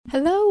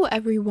Hello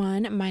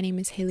everyone, my name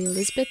is Haley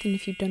Elizabeth, and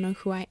if you don't know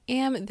who I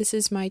am, this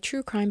is my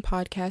true crime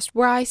podcast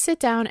where I sit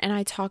down and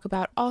I talk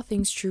about all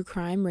things true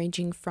crime,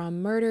 ranging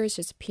from murders,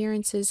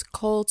 disappearances,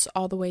 cults,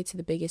 all the way to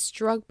the biggest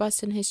drug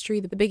bust in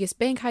history, the biggest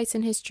bank heists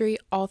in history,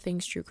 all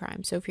things true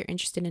crime. So if you're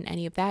interested in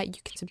any of that,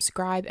 you can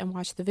subscribe and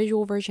watch the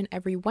visual version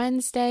every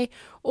Wednesday,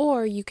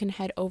 or you can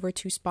head over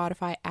to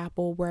Spotify,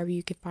 Apple, wherever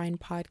you can find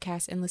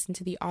podcasts, and listen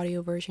to the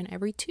audio version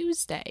every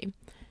Tuesday.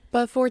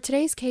 But for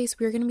today's case,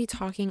 we're going to be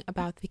talking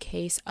about the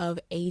case of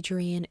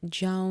Adrianne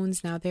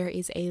Jones. Now, there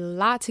is a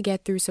lot to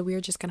get through, so we're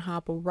just going to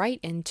hop right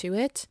into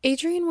it.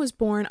 Adrianne was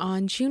born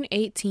on June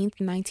 18th,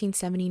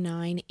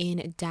 1979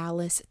 in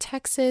Dallas,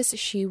 Texas.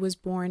 She was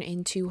born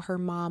into her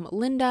mom,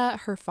 Linda,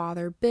 her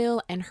father,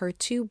 Bill, and her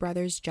two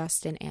brothers,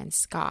 Justin and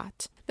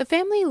Scott. The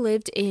family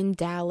lived in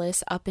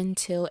Dallas up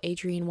until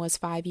Adrianne was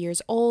 5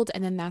 years old,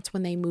 and then that's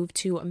when they moved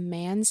to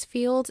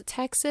Mansfield,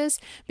 Texas,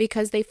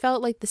 because they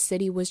felt like the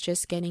city was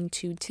just getting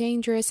too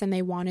dangerous and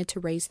they wanted to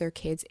raise their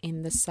kids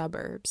in the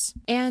suburbs.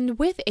 And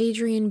with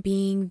Adrianne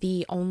being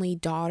the only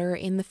daughter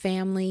in the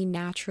family,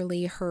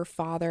 naturally her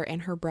father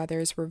and her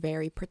brothers were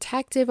very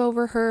protective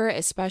over her,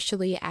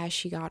 especially as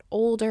she got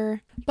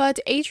older. But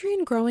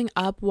Adrianne growing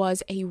up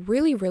was a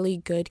really, really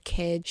good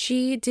kid.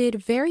 She did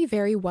very,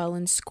 very well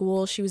in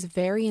school. She was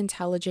very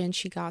intelligent.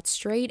 She got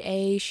straight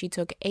A's. She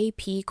took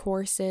AP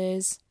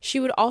courses.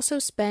 She would also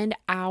spend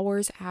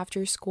hours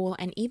after school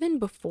and even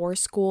before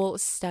school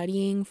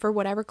studying for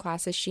whatever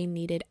classes she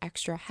needed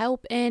extra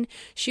help in.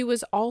 She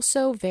was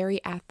also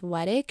very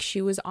athletic.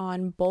 She was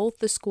on both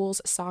the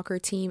school's soccer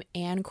team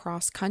and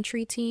cross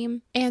country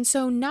team. And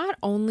so not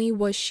only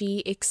was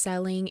she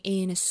excelling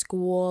in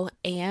school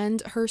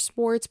and her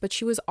sports, but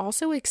she was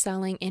also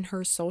excelling in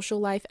her social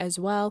life as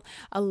well.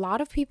 A lot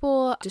of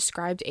people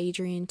described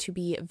Adrianne to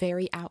be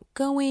very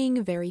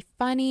outgoing, very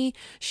funny.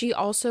 She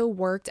also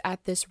worked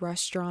at this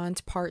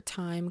restaurant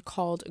part-time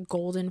called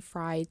Golden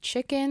Fried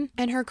Chicken,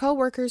 and her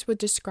co-workers would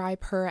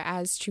describe her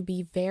as to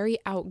be very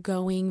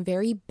outgoing,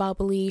 very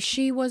bubbly.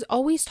 She was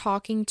always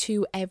talking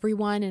to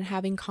everyone and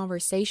having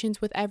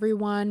conversations with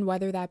everyone,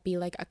 whether that be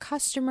like a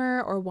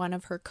customer or one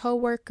of her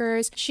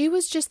co-workers. She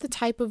was just the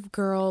type of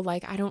girl,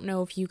 like, I don't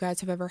know if you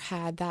guys have ever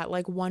had that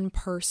like one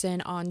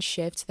person on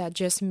shift that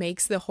just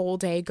makes the whole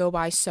day go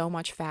by so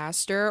much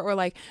faster, or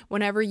like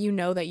whenever you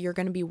know that you're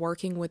going to be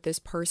working with this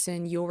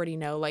person, you already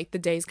know like the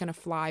day's going to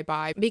fly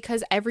by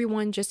because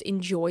everyone just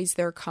enjoys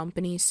their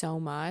company so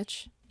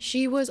much.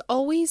 She was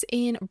always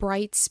in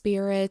bright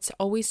spirits,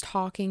 always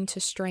talking to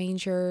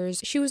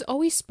strangers. She was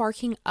always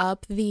sparking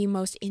up the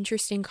most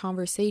interesting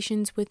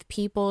conversations with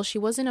people. She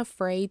wasn't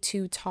afraid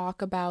to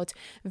talk about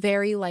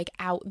very like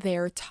out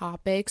there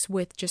topics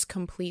with just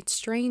complete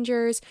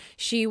strangers.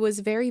 She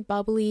was very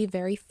bubbly,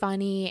 very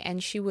funny,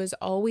 and she was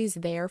always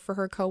there for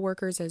her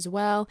coworkers as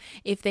well.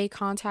 If they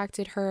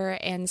contacted her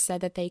and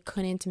said that they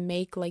couldn't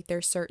make like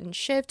their certain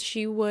shift,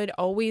 she would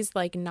always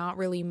like not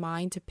really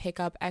mind to pick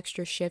up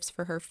extra shifts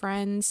for her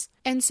friends.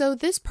 And so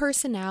this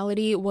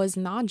personality was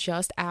not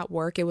just at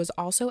work, it was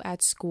also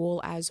at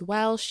school as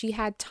well. She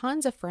had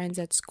tons of friends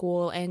at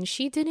school, and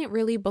she didn't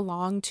really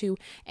belong to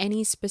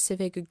any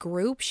specific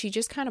group. She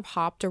just kind of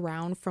hopped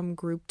around from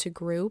group to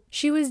group.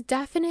 She was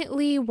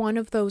definitely one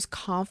of those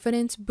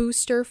confidence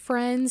booster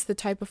friends, the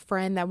type of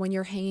friend that when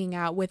you're hanging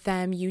out with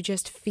them, you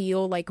just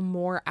feel like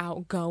more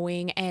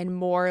outgoing and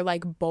more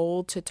like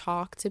bold to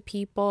talk to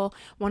people.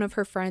 One of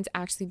her friends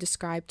actually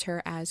described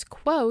her as,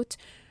 quote,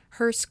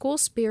 "Her school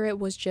spirit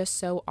was just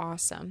so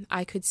awesome.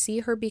 I could see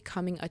her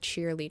becoming a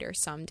cheerleader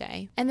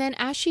someday." And then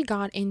as she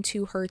got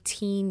into her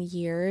teen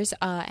years,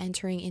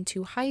 entering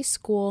into high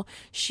school,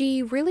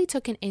 she really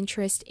took an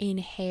interest in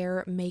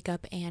hair,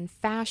 makeup, and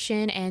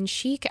fashion, and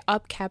she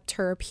upkept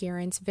her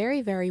appearance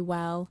very, very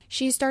well.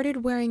 She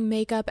started wearing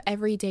makeup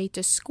every day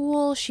to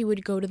school. She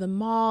would go to the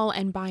mall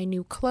and buy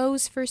new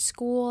clothes for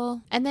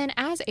school. And then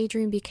as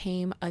Adrianne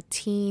became a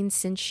teen,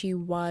 since she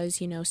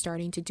was,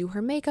 starting to do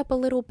her makeup a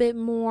little bit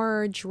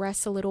more,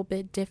 dress a little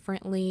bit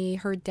differently,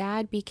 her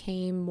dad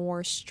became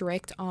more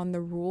strict on the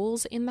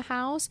rules in the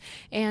house.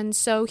 And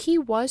so he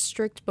was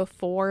strict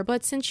before,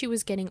 but since she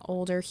was getting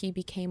older, he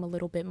became a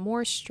little bit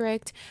more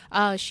strict.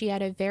 She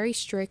had a very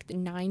strict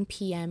 9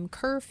 p.m.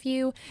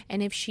 curfew,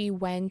 and if she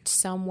went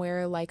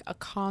somewhere like a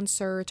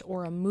concert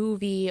or a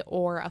movie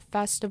or a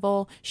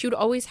festival, she would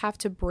always have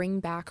to bring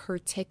back her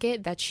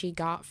ticket that she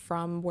got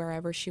from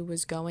wherever she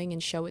was going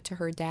and show it to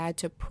her dad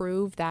to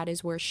prove that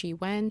is where she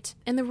went.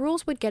 And the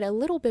rules would get a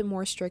little bit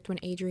more strict when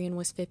Adrianne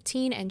was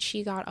 15 and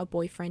she got a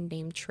boyfriend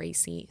named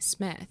Tracy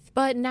Smith.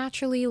 But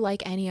naturally,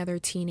 like any other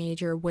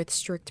teenager with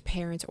strict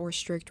parents or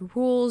strict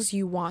rules,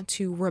 you want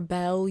to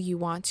rebel, you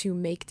want to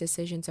make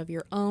decisions of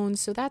your own.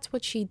 So that's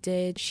what she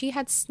did. She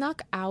had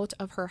snuck out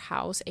of her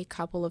house a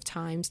couple of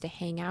times to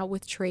hang out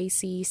with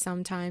Tracy.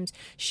 Sometimes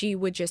she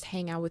would just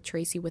hang out with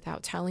Tracy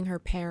without telling her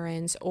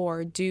parents,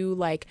 or do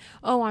like,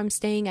 oh, I'm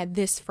staying at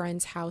this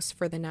friend's house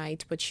for the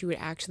night, but she would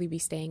actually be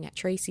staying at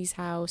Tracy's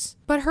house.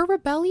 But her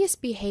rebellious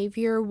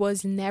behavior behavior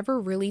was never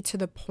really to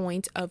the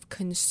point of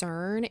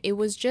concern. It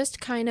was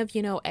just kind of,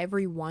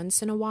 every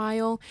once in a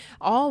while.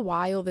 All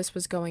while this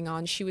was going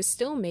on, she was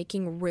still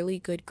making really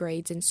good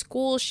grades in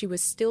school. She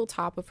was still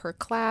top of her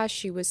class.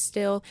 She was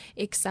still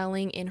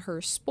excelling in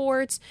her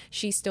sports.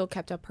 She still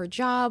kept up her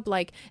job.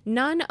 Like,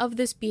 none of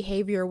this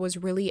behavior was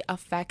really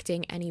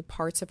affecting any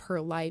parts of her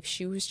life.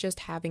 She was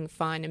just having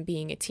fun and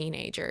being a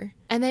teenager.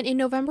 And then in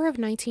November of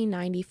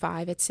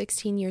 1995, at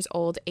 16 years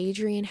old,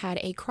 Adrianne had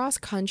a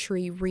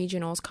cross-country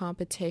regionals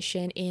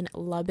competition in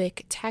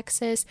Lubbock,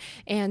 Texas.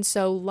 And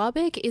so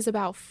Lubbock is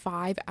about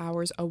 5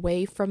 hours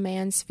away from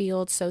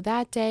Mansfield. So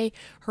that day,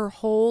 her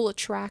whole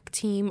track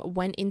team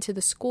went into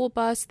the school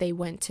bus. They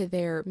went to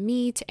their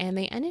meet and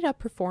they ended up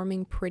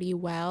performing pretty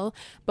well.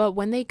 But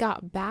when they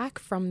got back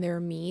from their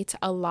meet,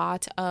 a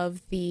lot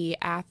of the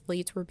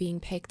athletes were being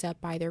picked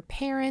up by their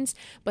parents.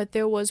 But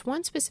there was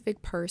one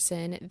specific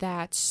person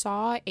that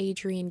saw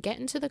Adrianne get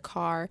into the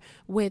car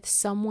with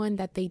someone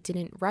that they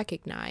didn't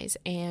recognize.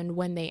 And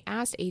when they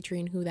asked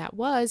Adrianne who that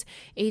was,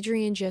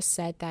 Adrianne just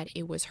said that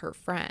it was her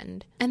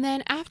friend. And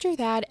then after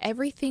that,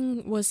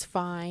 everything was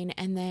fine.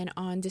 And then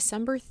on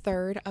December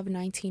 3rd of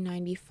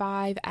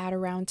 1995 at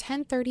around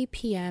 10:30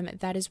 p.m.,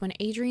 that is when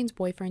Adrianne's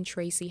boyfriend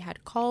Tracy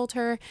had called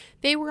her.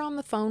 They were on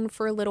the phone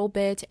for a little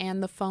bit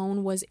and the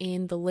phone was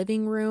in the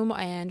living room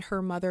and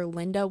her mother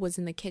Linda was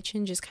in the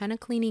kitchen just kind of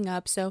cleaning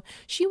up. So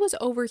she was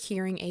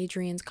overhearing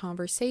Adrianne's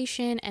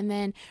conversation, and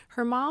then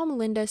her mom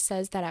Linda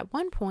says that at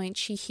one point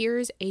she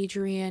hears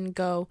Adrianne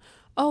go,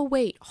 "Oh,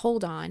 wait,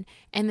 hold on."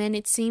 And then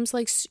it seems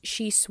like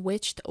she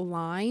switched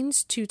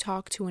lines to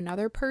talk to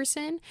another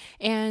person.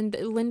 And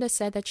Linda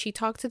said that she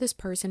talked to this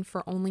person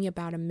for only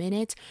about a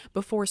minute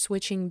before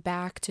switching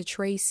back to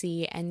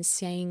Tracy and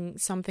saying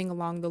something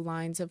along the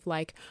lines of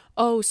like,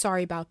 "Oh,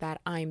 sorry about that,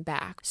 I'm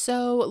back."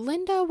 So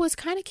Linda was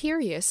kind of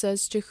curious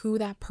as to who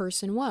that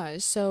person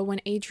was. So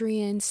when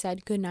Adrianne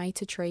said goodnight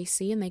to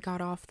Tracy and they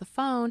got off the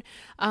phone,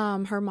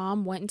 her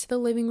mom went into the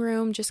living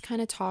room, just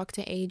kind of talked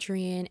to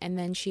Adrianne, and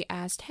then she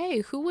asked,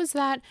 "Hey, who was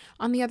that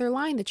on the other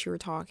line that you were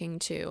talking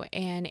to?"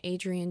 And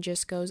Adrianne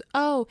just goes,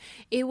 "Oh,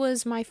 it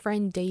was my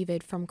friend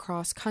David from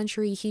cross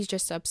country. He's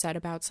just upset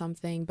about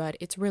something, but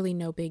it's really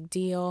no big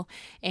deal."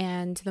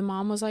 And the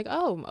mom was like,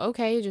 "Oh,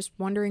 okay, just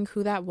wondering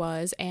who that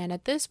was." And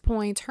at this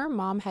point, her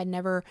mom had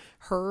never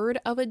heard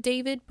of a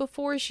David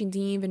before. She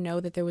didn't even know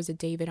that there was a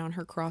David on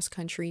her cross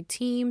country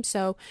team.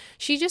 So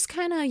she just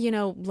kind of,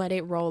 let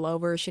it roll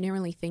over. She didn't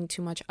really think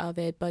too much of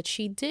it, but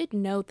she did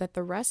note that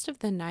the rest of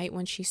the night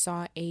when she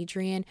saw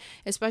Adrianne,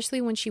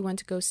 especially when she went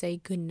to go say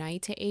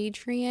goodnight to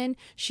Adrianne,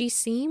 she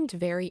seemed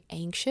very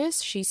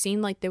anxious. She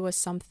seemed like there was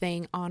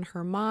something on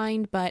her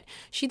mind, but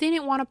she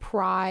didn't want to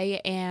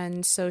pry.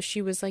 And so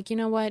she was like, you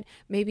know what,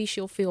 maybe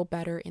she'll feel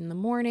better in the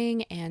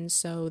morning. And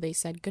so they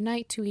said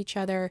goodnight to each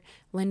other.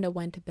 Linda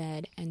went to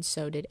bed, and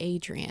so did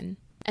Adrianne.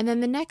 And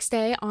then the next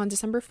day, on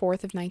December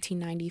 4th of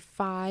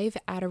 1995,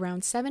 at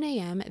around 7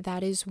 a.m.,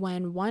 that is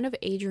when one of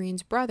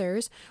Adrianne's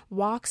brothers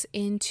walks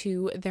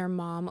into their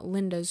mom,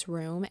 Linda's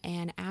room,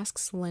 and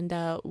asks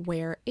Linda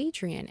where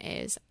Adrianne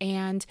is.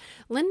 And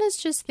Linda's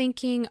just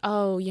thinking,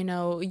 oh,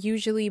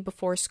 usually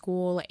before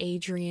school,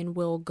 Adrianne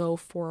will go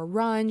for a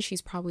run.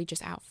 She's probably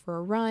just out for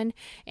a run.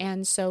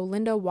 And so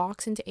Linda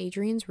walks into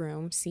Adrianne's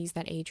room, sees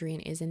that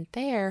Adrianne isn't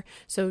there.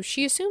 So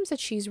she assumes that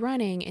she's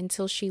running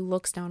until she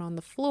looks down on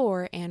the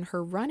floor and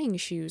her running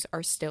shoes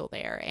are still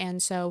there.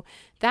 And so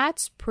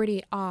that's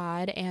pretty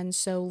odd. And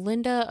so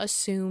Linda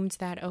assumed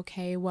that,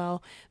 okay,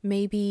 well,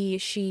 maybe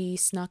she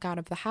snuck out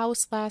of the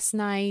house last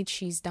night.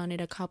 She's done it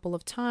a couple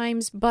of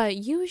times, but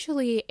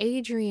usually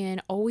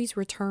Adrianne always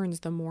returns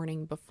the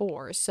morning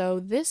before. So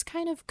this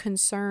kind of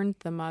concerned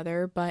the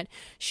mother, but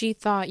she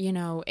thought,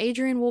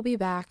 Adrianne will be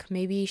back.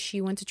 Maybe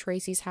she went to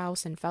Tracy's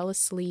house and fell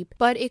asleep.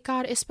 But it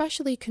got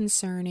especially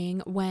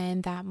concerning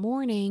when that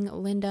morning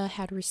Linda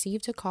had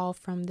received a call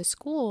from the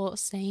school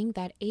saying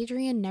that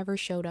Adrianne never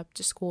showed up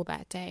to school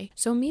that day.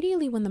 So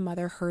immediately when the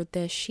mother heard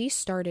this, she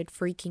started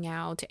freaking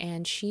out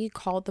and she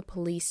called the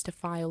police to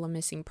file a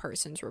missing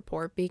persons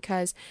report,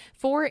 because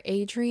for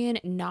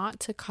Adrianne not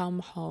to come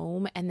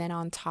home and then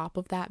on top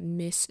of that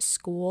miss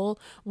school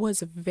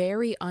was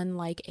very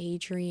unlike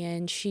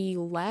Adrianne. She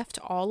left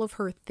all of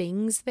her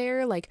things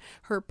there, like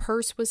her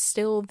purse was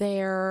still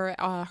there,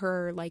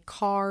 her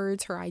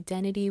cards, her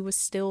identity was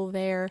still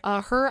there,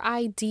 her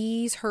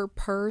IDs, her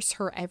purse,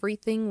 her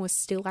everything was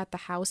still at the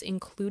house,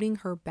 including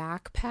her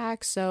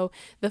backpack. So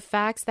the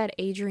fact that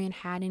Adrianne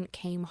hadn't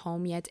came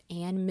home yet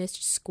and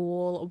missed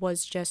school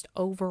was just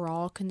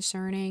overall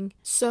concerning.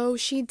 So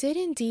she did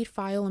indeed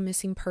file a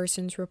missing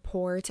persons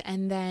report,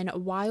 and then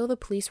while the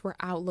police were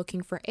out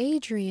looking for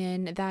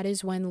Adrianne, that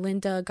is when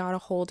Linda got a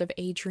hold of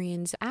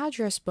Adrianne's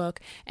address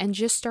book and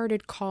just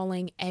started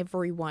calling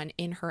everyone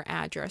in her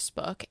address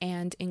book,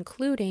 and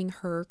including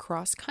her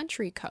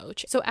cross-country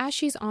coach. So as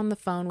she's on the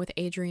phone with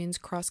Adrianne's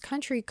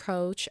cross-country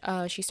coach,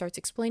 she starts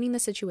explaining explaining the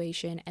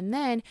situation, and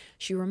then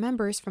she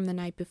remembers from the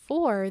night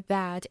before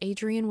that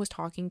Adrianne was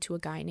talking to a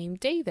guy named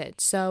David.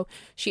 So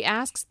she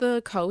asks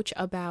the coach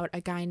about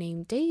a guy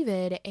named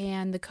David,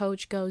 and the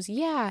coach goes,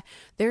 yeah,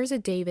 there's a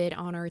David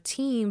on our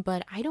team,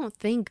 but I don't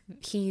think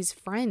he's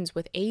friends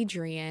with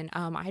Adrianne.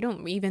 I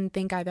don't even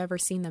think I've ever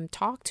seen them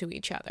talk to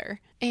each other.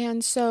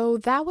 And so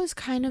that was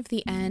kind of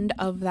the end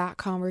of that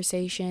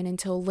conversation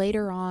until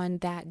later on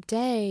that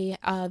day.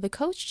 The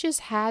coach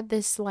just had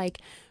this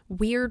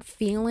weird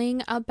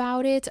feeling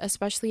about it,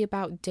 especially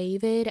about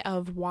David,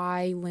 of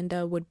why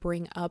Linda would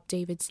bring up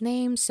David's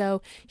name.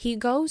 So he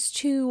goes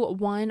to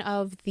one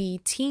of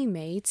the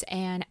teammates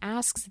and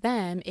asks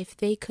them if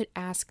they could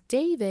ask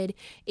David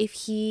if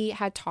he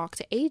had talked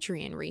to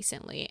Adrianne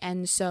recently.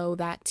 And so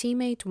that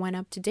teammate went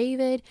up to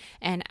David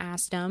and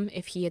asked him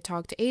if he had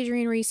talked to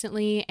Adrianne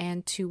recently,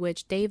 and to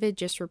which David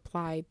just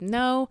replied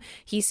no.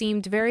 He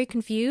seemed very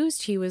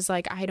confused. He was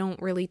like, I don't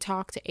really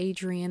talk to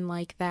Adrianne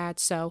like that,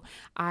 so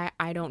I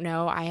don't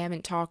know. I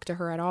haven't talked to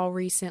her at all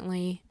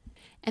recently.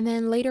 And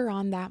then later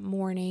on that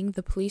morning,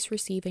 the police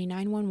receive a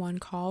 911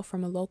 call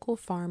from a local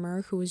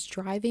farmer who was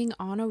driving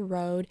on a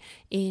road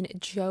in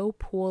Joe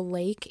Pool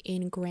Lake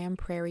in Grand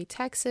Prairie,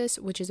 Texas,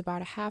 which is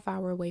about a half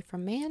hour away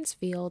from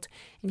Mansfield.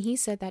 And he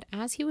said that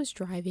as he was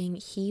driving,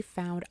 he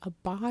found a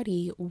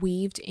body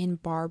weaved in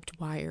barbed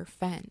wire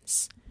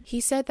fence. He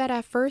said that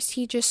at first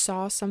he just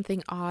saw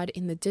something odd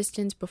in the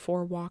distance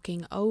before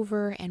walking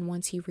over, and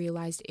once he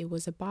realized it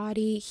was a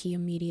body, he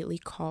immediately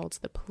called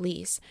the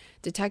police.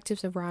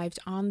 Detectives arrived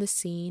on the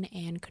scene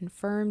and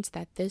confirmed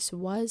that this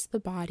was the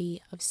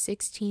body of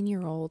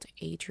 16-year-old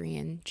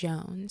Adrianne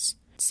Jones.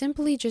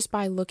 Simply just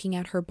by looking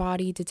at her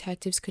body,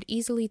 detectives could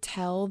easily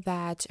tell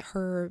that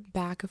her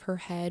back of her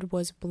head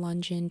was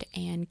bludgeoned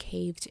and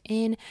caved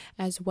in,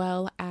 as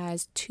well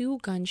as 2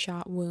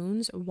 gunshot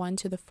wounds, one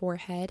to the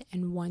forehead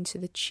and one to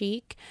the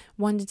cheek.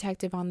 One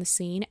detective on the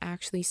scene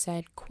actually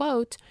said,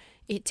 quote,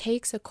 "It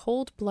takes a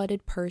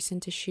cold-blooded person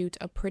to shoot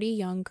a pretty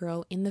young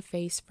girl in the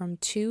face from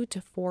 2 to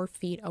 4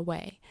 feet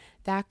away.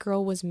 That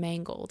girl was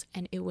mangled,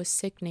 and it was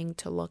sickening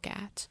to look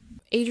at."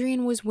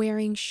 Adrianne was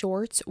wearing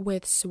shorts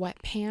with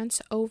sweatpants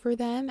over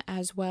them,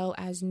 as well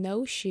as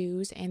no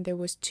shoes, and there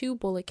was 2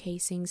 bullet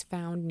casings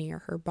found near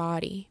her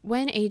body.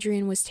 When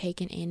Adrianne was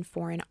taken in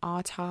for an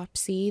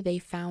autopsy, they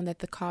found that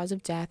the cause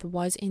of death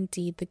was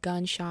indeed the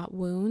gunshot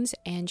wounds,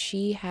 and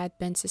she had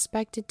been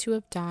suspected to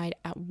have died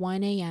at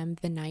 1 a.m.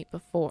 the night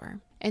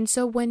before. And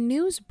so when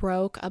news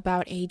broke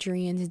about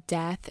Adrianne's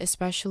death,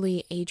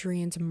 especially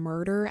Adrianne's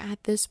murder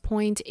at this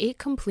point, it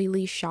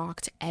completely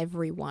shocked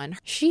everyone.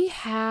 She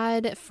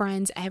had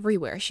friends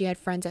everywhere. She had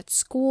friends at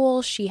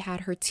school, she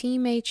had her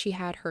teammates, she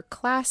had her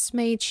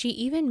classmates, she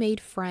even made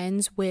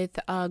friends with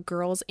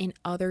girls in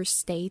other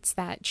states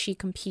that she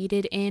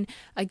competed in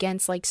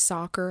against, like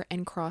soccer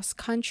and cross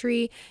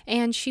country,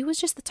 and she was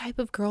just the type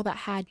of girl that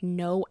had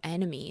no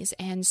enemies.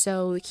 And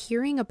so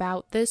hearing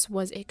about this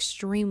was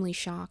extremely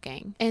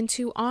shocking. And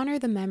to honor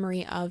the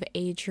memory of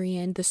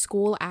Adrianne, the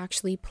school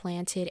actually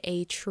planted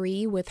a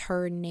tree with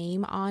her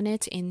name on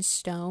it in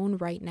stone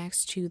right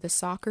next to the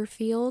soccer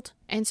field.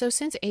 And so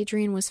since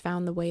Adrianne was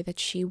found the way that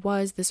she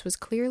was, this was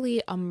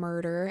clearly a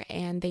murder,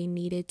 and they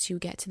needed to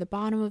get to the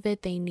bottom of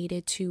it. They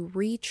needed to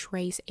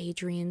retrace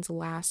Adrianne's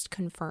last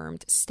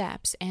confirmed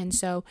steps. And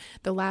so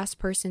the last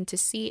person to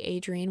see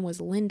Adrianne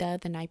was Linda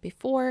the night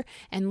before,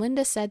 and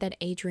Linda said that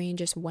Adrianne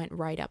just went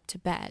right up to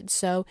bed.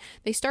 So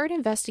they started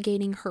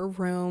investigating her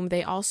room.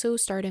 They also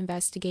started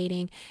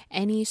investigating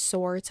any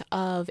sort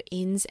of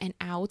ins and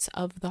outs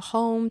of the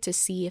home to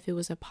see if it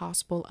was a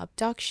possible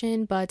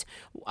abduction. But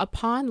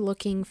upon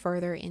looking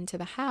further into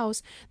the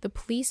house, the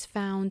police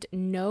found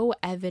no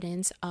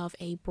evidence of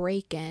a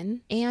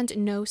break-in and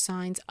no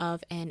signs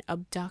of an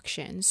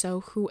abduction.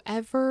 So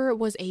whoever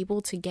was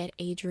able to get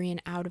Adrianne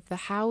out of the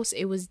house,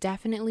 it was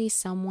definitely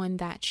someone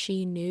that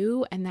she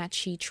knew and that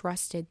she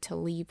trusted to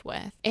leave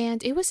with.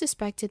 And it was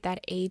suspected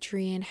that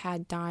Adrianne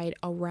had died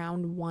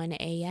around 1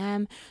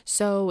 a.m.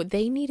 So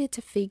they needed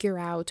to figure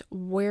out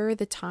where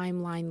the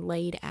timeline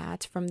laid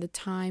at from the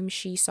time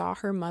she saw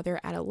her mother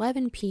at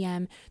 11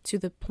 p.m. to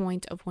the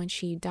point of when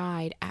she died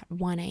at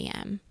 1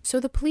 a.m. So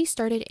the police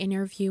started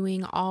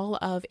interviewing all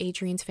of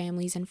Adrianne's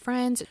families and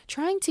friends,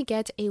 trying to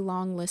get a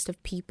long list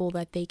of people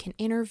that they can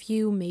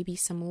interview, maybe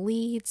some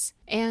leads.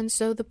 And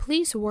so the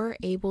police were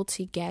able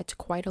to get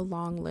quite a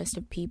long list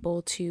of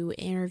people to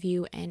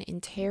interview and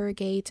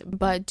interrogate,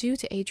 but due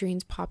to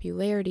Adrianne's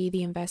popularity,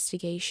 the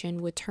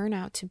investigation would turn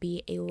out to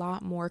be a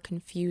lot more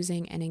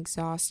confusing and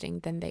exhausting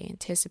than they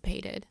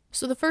anticipated.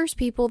 So the first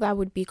people that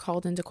would be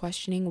called into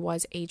questioning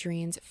was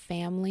Adrianne's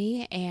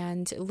family,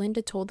 and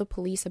Linda told the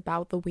police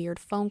about the weird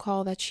phone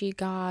call that she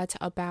got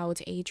about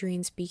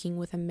Adrianne speaking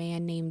with a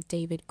man named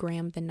David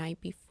Graham the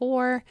night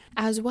before,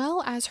 as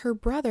well as her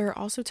brother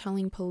also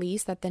telling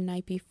police that the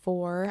night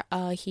before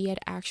he had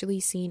actually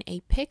seen a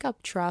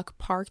pickup truck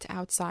parked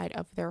outside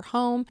of their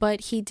home,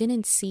 but he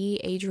didn't see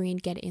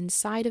Adrianne get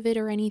inside of it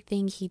or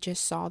anything. He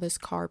just saw this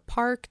car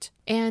parked.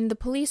 And the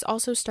police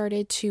also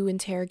started to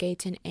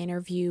interrogate and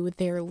interview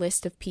their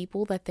list of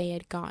people that they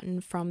had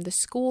gotten from the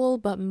school,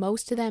 but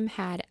most of them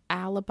had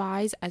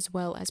alibis as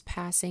well as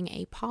passing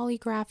a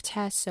polygraph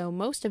test, so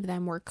most of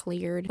them were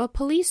cleared. But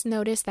police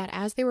noticed that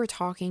as they were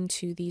talking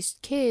to these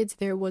kids,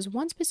 there was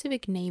one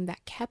specific name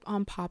that kept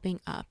on popping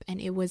up, and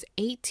it was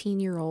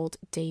 18-year-old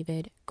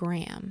David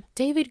Graham.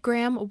 David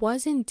Graham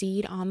was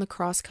indeed on the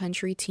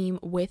cross-country team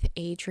with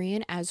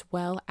Adrianne, as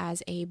well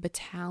as a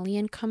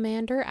battalion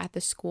commander at the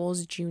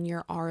school's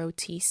junior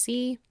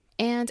ROTC.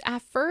 And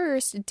at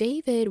first,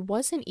 David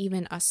wasn't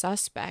even a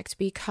suspect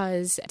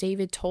because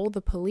David told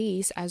the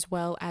police, as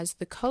well as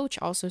the coach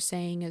also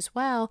saying as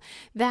well,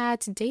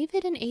 that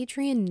David and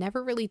Adrianne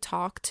never really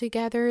talked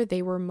together.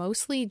 They were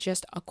mostly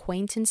just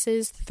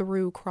acquaintances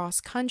through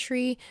cross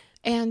country.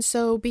 And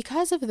so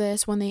because of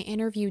this, when they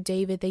interviewed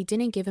David, they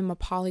didn't give him a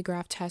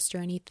polygraph test or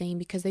anything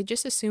because they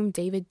just assumed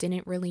David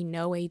didn't really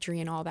know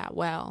Adrianne all that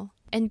well.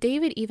 And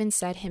David even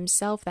said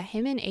himself that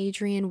him and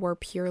Adrianne were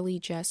purely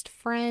just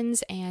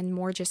friends and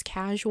more just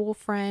casual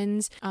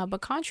friends. But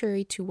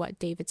contrary to what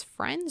David's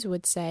friends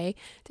would say,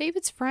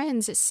 David's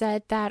friends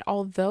said that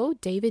although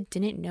David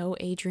didn't know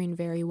Adrianne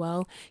very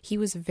well, he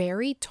was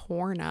very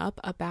torn up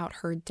about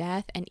her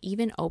death and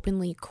even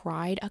openly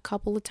cried a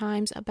couple of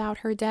times about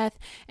her death.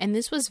 And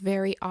this was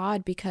very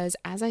odd because,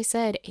 as I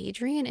said,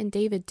 Adrianne and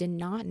David did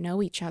not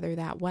know each other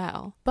that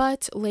well.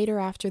 But later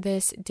after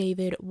this,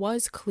 David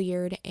was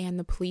cleared and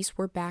the police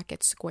were back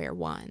at square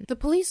one. The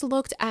police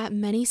looked at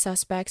many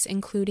suspects,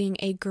 including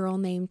a girl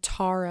named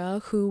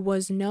Tara, who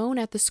was known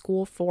at the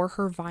school for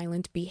her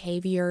violent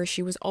behavior.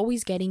 She was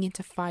always getting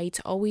into fights,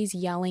 always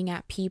yelling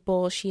at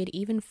people. She had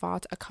even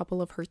fought a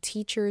couple of her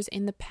teachers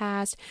in the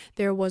past.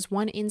 There was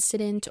one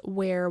incident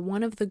where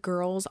one of the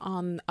girls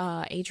on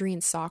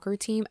Adrianne's soccer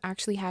team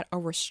actually had a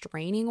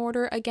restraining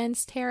order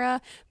against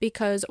Tara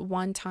because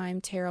one time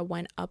Tara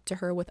went up to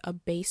her with a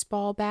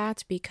baseball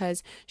bat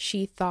because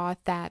she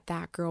thought that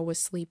that girl was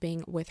sleeping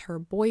with her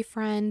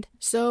boyfriend.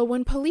 So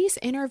when police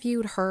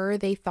interviewed her,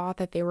 they thought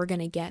that they were going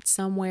to get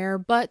somewhere,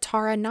 but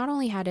Tara not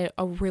only had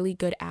a really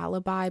good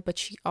alibi, but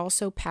she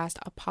also passed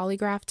a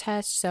polygraph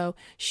test, so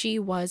she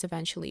was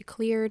eventually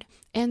cleared.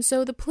 And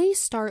so the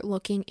police start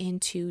looking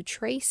into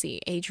Tracy,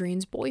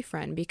 Adrianne's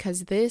boyfriend,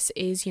 because this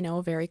is,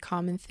 a very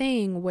common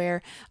thing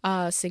where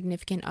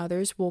significant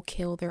others will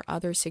kill their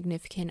other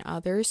significant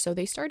others. So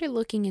they started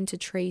looking into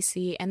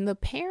Tracy, and the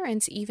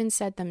parents even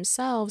said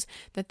themselves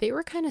that they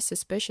were kind of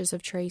suspicious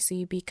of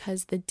Tracy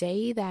because the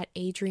day that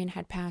Adrianne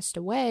had passed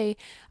away,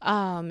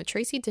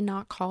 Tracy did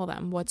not call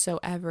them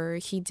whatsoever.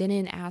 He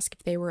didn't ask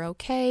if they were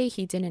okay.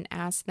 He didn't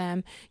ask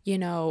them,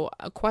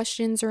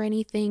 questions or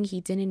anything. He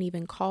didn't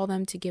even call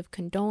them to give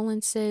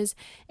condolences.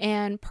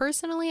 And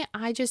personally,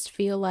 I just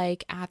feel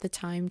like at the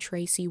time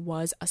Tracy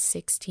was a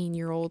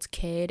 16-year-old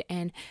kid,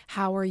 and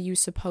how are you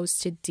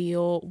supposed to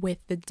deal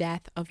with the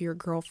death of your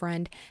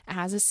girlfriend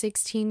as a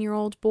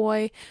 16-year-old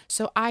boy?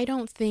 So I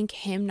don't think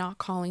him not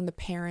calling the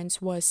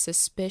parents was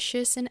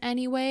suspicious in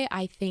any way.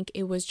 I think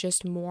it was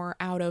just more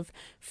out of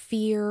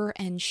fear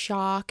and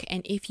shock,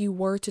 and if you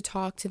were to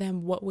talk to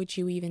them, what would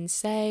you even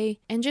say?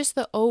 And just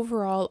the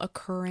overall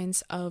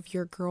occurrence of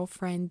your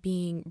girlfriend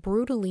being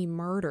brutally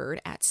murdered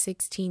at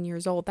 16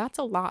 years old, that's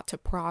a lot to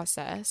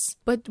process.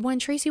 But when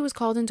Tracy was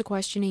called into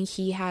questioning,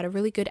 he had a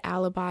really good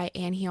alibi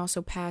and he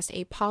also passed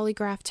a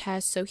polygraph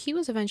test, so he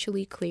was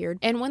eventually cleared.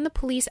 And when the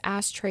police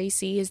asked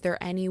Tracy, is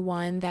there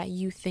anyone that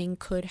you think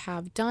could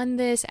have done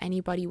this,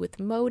 anybody with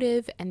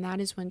motive, and that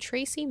is when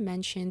Tracy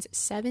mentions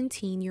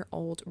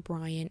 17-year-old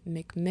Brian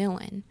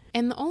McMillan.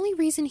 And the only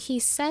reason he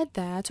said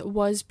that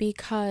was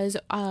because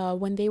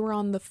when they were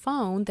on the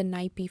phone the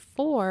night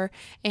before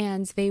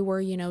and they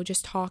were,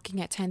 just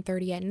talking at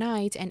 10:30 at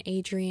night, and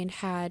Adrianne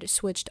had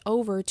switched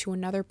over to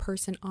another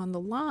person on the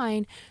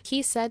line,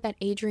 he said that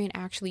Adrianne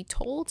actually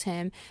told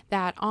him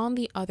that on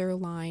the other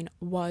line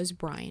was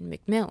Brian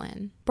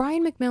McMillan.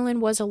 Brian McMillan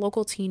was a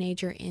local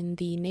teenager in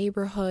the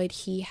neighborhood.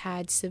 He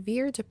had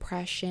severe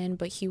depression,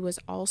 but he was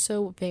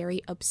also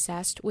very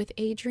obsessed with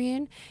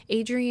Adrianne.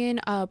 Adrianne,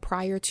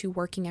 prior to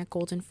working at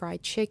Golden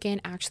Fried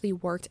Chicken, actually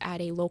worked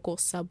at a local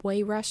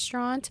Subway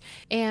restaurant,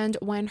 and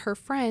when her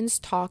friends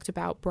talked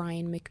about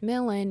Brian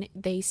McMillan,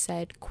 they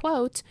said,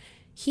 quote,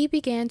 "He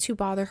began to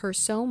bother her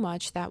so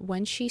much that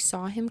when she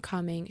saw him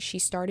coming, she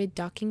started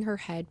ducking her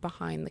head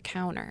behind the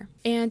counter."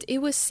 And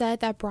it was said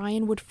that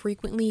Brian would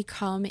frequently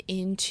come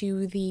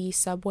into the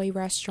Subway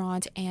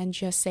restaurant and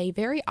just say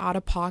very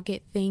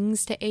out-of-pocket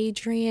things to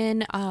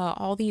Adrianne,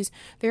 all these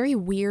very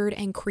weird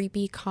and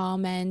creepy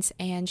comments,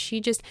 and she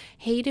just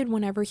hated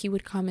whenever he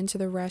would come into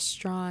the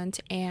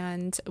restaurant.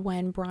 And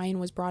when Brian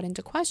was brought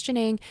into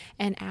questioning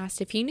and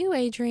asked if he knew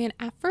Adrianne,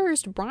 at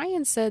first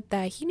Brian said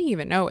that he didn't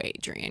even know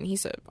Adrianne. He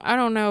said, "I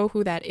don't don't know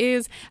who that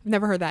is. I've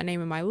never heard that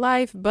name in my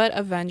life, but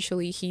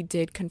eventually he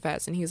did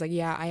confess, and he was like,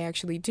 yeah, I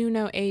actually do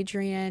know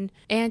Adrianne.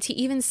 And he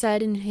even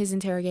said in his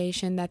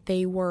interrogation that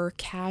they were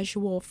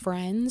casual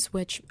friends,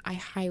 which I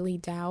highly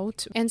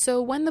doubt. And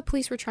so when the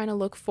police were trying to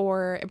look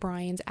for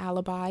Brian's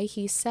alibi,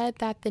 he said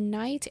that the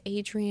night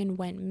Adrianne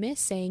went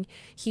missing,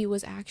 he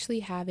was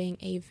actually having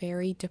a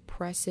very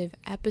depressive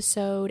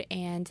episode,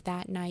 and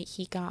that night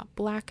he got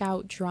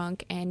blackout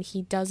drunk and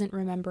he doesn't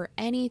remember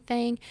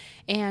anything.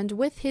 And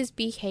with his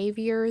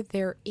behavior,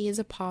 there is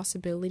a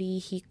possibility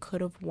he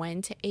could have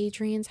went to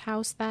Adrianne's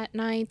house that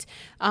night.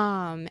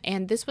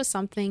 And this was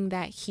something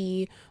that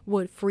he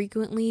would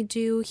frequently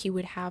do. He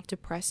would have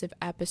depressive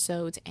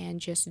episodes and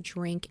just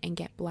drink and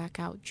get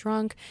blackout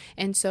drunk.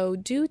 And so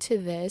due to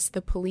this,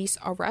 the police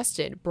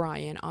arrested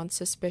Brian on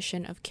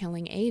suspicion of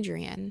killing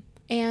Adrianne.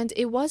 And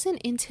it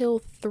wasn't until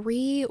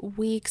 3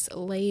 weeks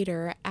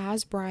later,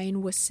 as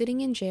Brian was sitting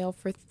in jail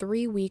for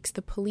 3 weeks,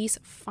 the police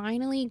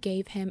finally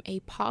gave him a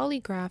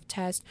polygraph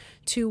test,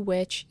 to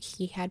which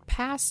he had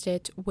passed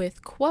it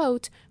with,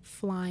 quote,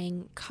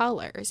 flying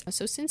colors.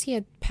 So since he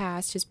had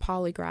passed his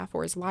polygraph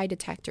or his lie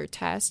detector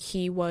test,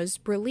 he was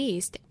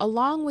released.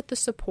 Along with the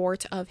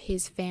support of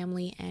his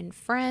family and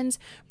friends,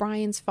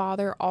 Brian's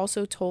father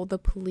also told the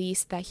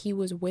police that he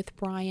was with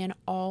Brian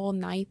all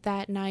night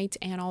that night,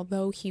 and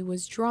although he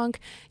was drunk,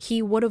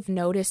 he would have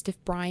noticed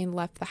if Brian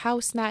left the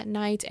house that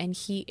night, and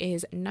he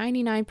is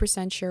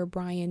 99% sure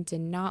Brian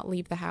did not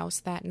leave the house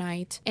that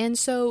night. And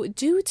so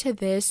due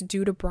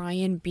to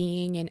Brian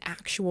being in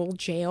actual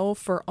jail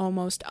for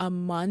almost a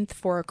month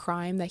for a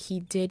crime that he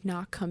did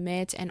not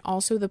commit, and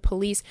also the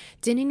police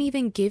didn't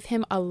even give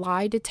him a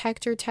lie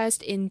detector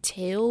test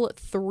until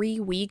 3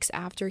 weeks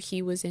after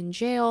he was in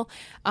jail,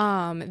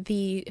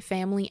 the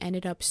family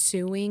ended up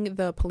suing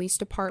the police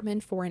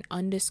department for an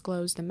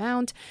undisclosed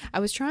amount. I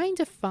was trying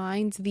to find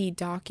the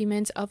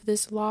documents of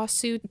this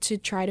lawsuit to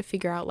try to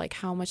figure out like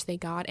how much they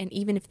got and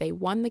even if they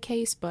won the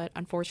case, but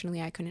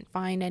unfortunately I couldn't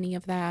find any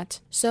of that.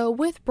 So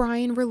with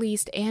Brian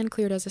released and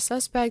cleared as a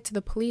suspect,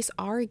 the police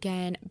are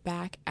again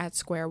back at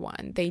square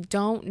one. They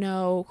don't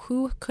know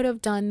who could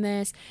have done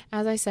this.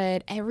 As I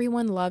said,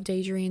 everyone loved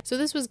Adrianne, so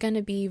this was going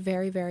to be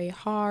very, very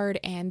hard,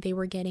 and they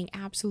were getting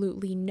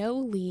absolutely no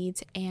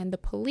leads, and the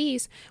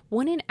police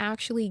wouldn't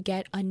actually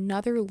get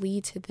another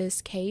lead to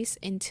this case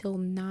until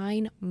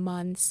 9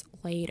 months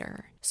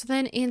later. So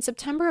then in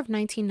September of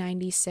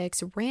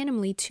 1996,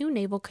 randomly 2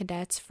 naval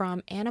cadets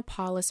from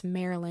Annapolis,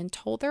 Maryland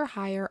told their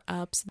higher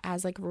ups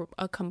as like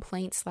a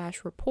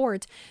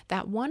complaint/report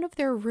that one of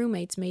their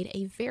roommates made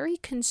a very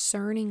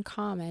concerning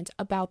comment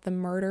about the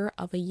murder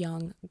of a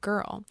young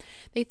girl.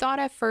 They thought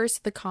at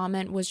first the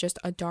comment was just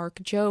a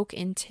dark joke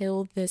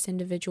until this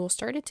individual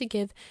started to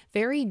give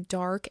very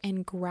dark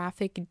and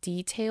graphic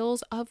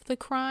details of the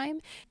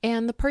crime.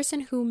 And the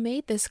person who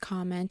made this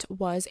comment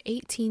was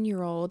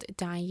 18-year-old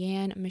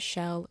Diane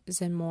Michelle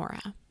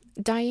Zamora.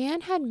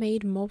 Diane had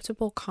made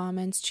multiple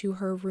comments to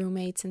her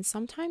roommates and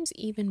sometimes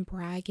even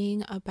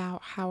bragging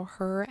about how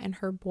her and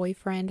her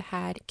boyfriend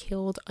had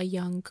killed a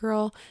young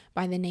girl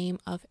by the name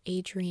of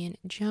Adrianne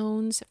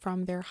Jones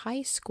from their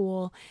high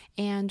school,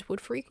 and would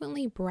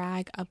frequently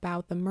brag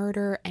about the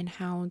murder and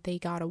how they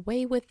got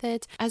away with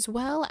it, as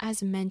well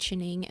as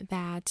mentioning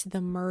that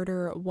the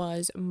murder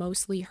was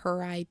mostly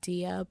her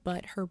idea,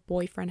 but her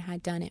boyfriend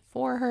had done it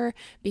for her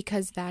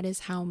because that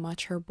is how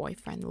much her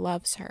boyfriend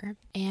loves her.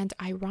 And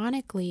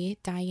ironically,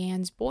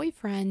 Diane's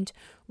boyfriend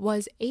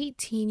was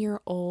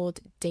 18-year-old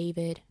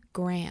David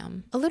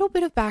Graham. A little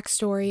bit of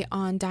backstory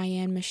on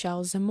Diane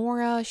Michelle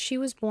Zamora. She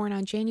was born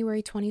on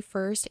January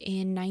 21st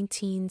in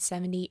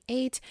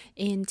 1978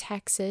 in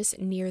Texas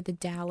near the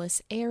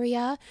Dallas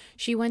area.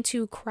 She went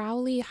to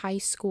Crowley High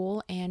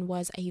School and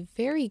was a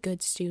very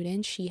good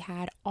student. She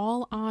had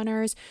all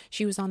honors.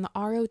 She was on the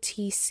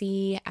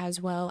ROTC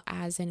as well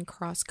as in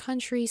cross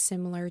country,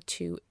 similar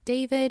to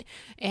David,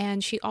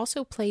 and she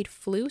also played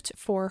flute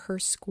for her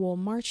school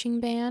marching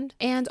band.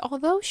 And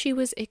although she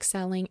was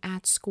excelling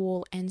at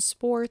school and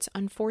sports,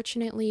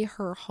 unfortunately,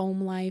 her home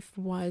life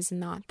was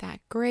not that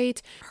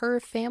great. Her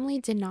family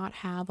did not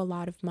have a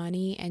lot of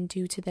money, and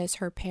due to this,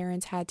 her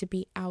parents had to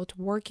be out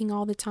working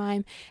all the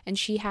time, and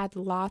she had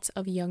lots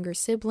of younger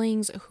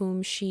siblings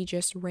whom she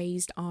just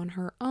raised on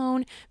her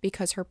own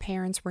because her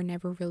parents were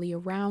never really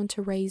around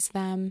to raise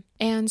them.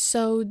 And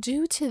so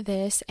due to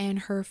this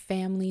and her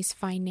family's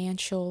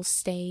financial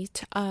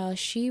state,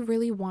 she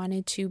really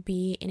wanted to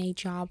be in a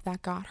job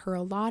that got her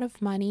a lot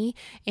of money,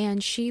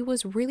 and she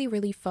was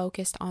really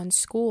focused on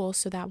school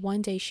so that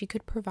one day she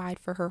could provide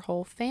for her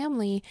whole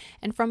family.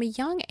 And from a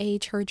young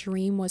age, her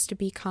dream was to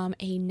become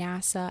a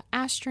NASA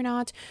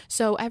astronaut.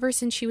 So ever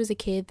since she was a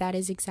kid, that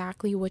is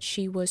exactly what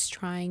she was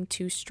trying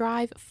to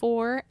strive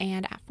for.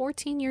 And at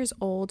 14 years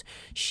old,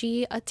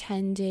 she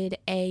attended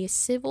a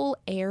Civil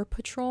Air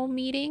Patrol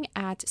meeting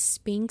at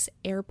Spinks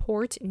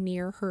Airport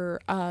near her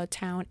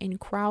town in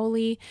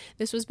Crowley.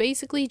 This was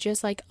basically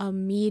just like a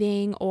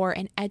meeting or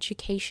an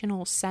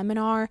educational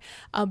seminar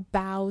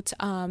about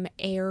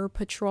air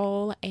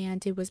patrol well,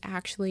 and it was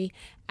actually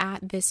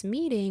at this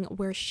meeting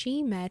where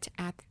she met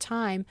at the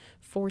time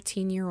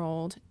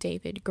 14-year-old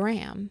David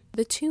Graham.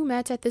 The two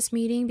met at this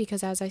meeting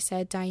because, as I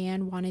said,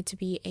 Diane wanted to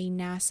be a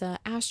NASA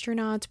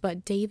astronaut,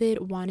 but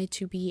David wanted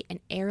to be an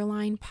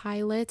airline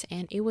pilot,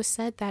 and it was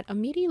said that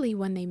immediately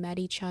when they met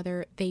each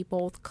other, they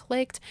both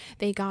clicked.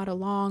 They got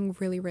along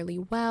really, really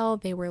well.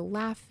 They were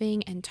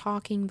laughing and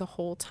talking the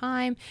whole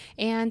time,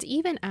 and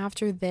even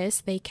after this,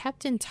 they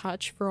kept in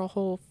touch for a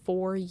whole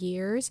 4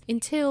 years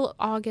until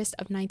August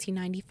of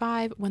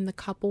 1995 when the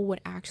couple would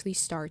actually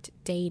start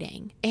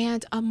dating.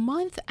 And a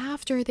month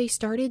after they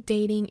started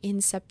dating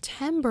in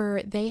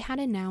September, they had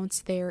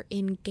announced their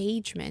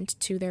engagement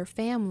to their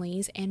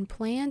families and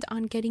planned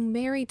on getting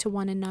married to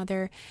one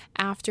another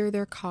after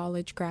their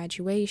college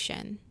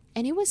graduation.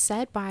 And it was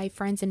said by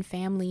friends and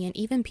family and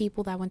even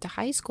people that went to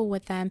high school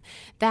with them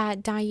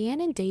that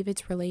Diane and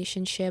David's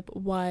relationship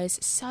was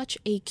such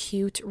a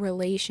cute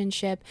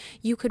relationship.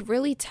 You could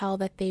really tell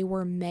that they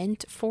were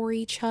meant for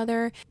each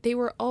other. They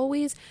were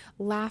always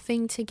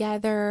laughing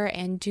together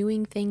and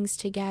doing things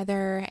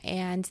together,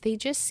 and they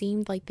just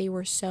seemed like they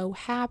were so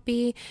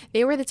happy.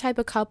 They were the type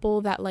of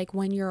couple that, like,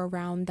 when you're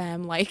around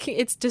them, like,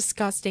 it's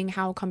disgusting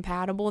how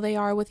compatible they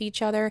are with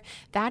each other.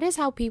 That is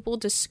how people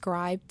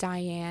describe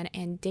Diane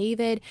and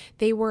David.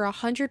 They were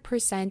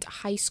 100%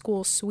 high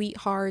school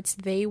sweethearts.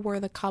 They were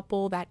the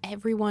couple that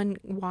everyone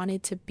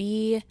wanted to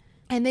be.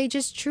 And they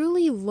just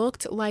truly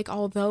looked like,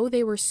 although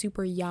they were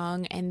super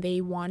young and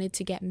they wanted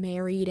to get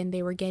married and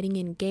they were getting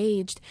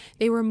engaged,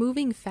 they were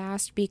moving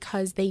fast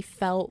because they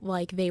felt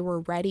like they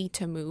were ready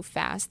to move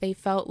fast. They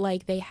felt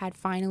like they had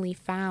finally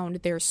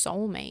found their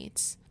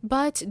soulmates.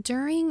 But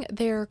during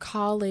their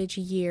college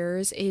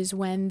years is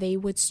when they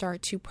would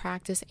start to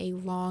practice a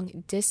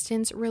long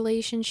distance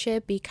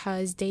relationship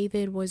because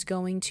David was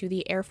going to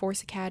the Air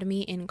Force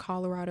Academy in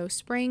Colorado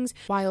Springs,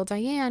 while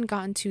Diane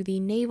got into the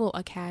Naval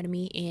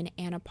Academy in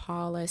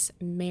Annapolis,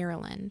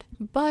 Maryland.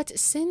 But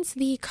since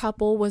the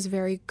couple was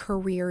very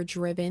career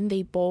driven,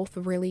 they both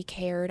really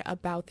cared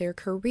about their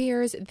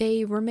careers,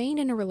 they remained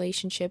in a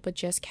relationship but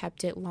just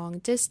kept it long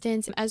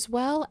distance, as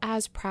well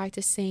as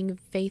practicing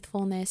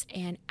faithfulness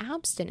and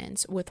abstinence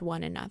with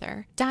one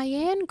another.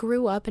 Diane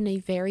grew up in a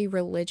very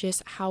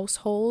religious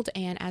household,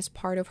 and as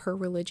part of her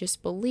religious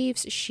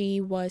beliefs, she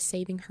was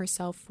saving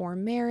herself for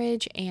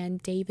marriage,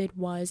 and David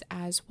was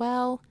as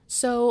well.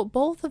 So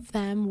both of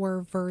them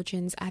were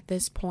virgins at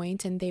this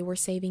point, and they were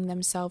saving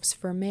themselves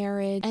for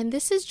marriage. And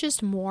this is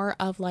just more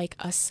of like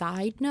a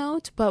side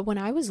note, but when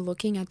I was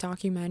looking at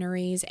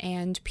documentaries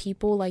and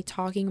people like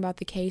talking about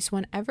the case,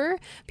 whenever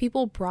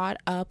people brought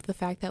up the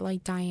fact that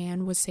like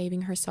Diane was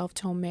saving herself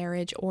till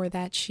marriage or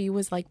that she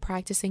was like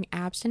practicing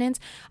abstinence,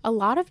 a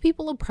lot of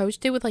people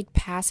approached it with like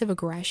passive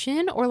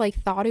aggression or like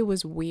thought it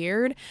was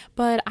weird.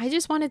 But I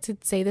just wanted to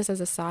say this as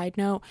a side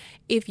note.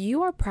 If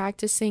you are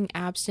practicing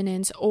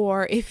abstinence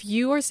or if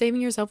you are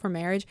saving yourself for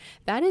marriage,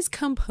 that is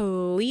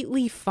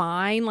completely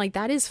fine. Like,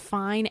 that is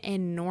fine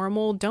and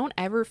normal. Don't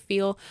ever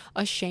feel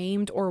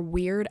ashamed or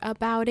weird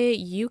about it.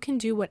 You can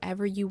do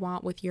whatever you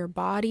want with your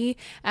body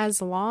as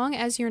long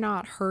as you're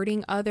not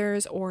hurting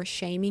others or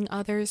shaming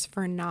others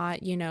for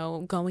not,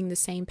 going the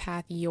same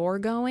path you're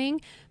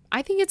going.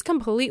 I think it's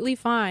completely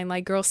fine.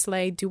 Like, girl,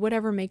 slay, do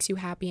whatever makes you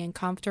happy and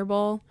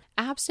comfortable.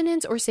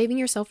 Abstinence or saving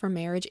yourself for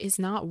marriage is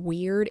not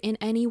weird in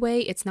any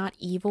way. It's not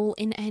evil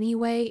in any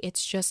way.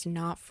 It's just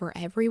not for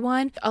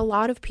everyone. A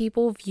lot of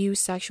people view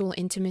sexual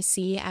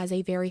intimacy as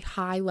a very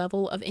high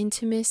level of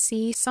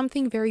intimacy,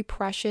 something very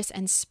precious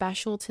and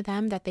special to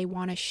them that they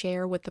want to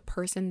share with the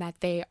person that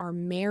they are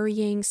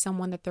marrying,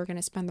 someone that they're going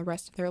to spend the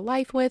rest of their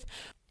life with.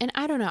 And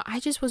I don't know,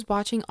 I just was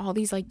watching all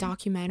these like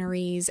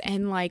documentaries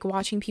and like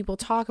watching people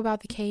talk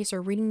about the case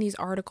or reading these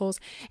articles,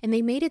 and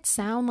they made it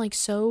sound like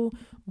so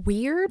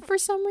weird for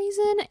some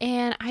reason.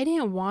 And I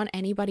didn't want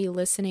anybody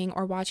listening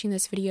or watching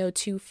this video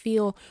to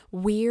feel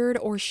weird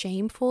or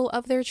shameful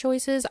of their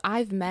choices.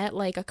 I've met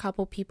like a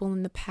couple people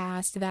in the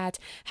past that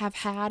have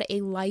had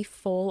a life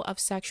full of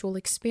sexual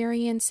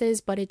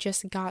experiences, but it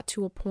just got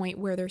to a point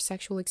where their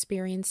sexual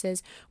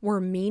experiences were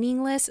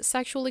meaningless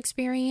sexual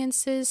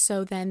experiences.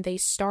 So then they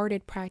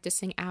started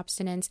practicing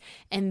abstinence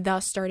and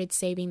thus started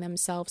saving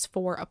themselves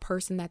for a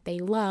person that they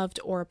loved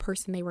or a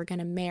person they were going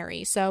to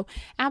marry. So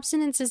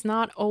abstinence is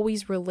not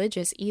always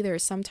religious either.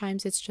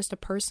 Sometimes it's just a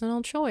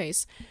personal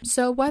choice.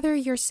 So whether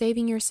you're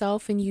saving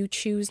yourself and you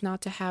choose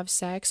not to have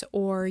sex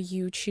or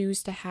you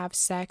choose to have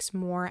sex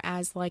more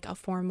as like a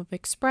form of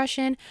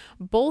expression,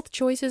 both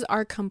choices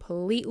are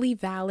completely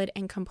valid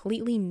and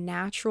completely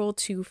natural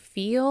to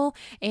feel,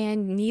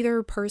 and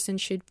neither person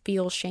should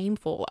feel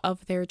shameful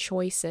of their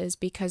choices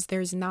because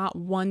there's not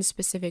one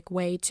specific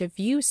way to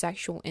view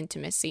sexual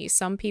intimacy.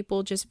 Some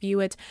people just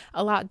view it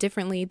a lot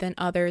differently than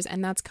others,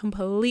 and that's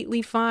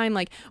completely fine.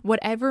 Like,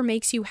 whatever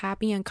makes you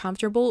happy and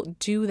comfortable,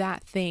 do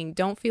that thing.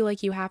 Don't feel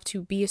like you have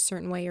to be a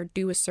certain way or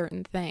do a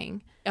certain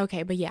thing.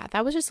 Okay, but yeah,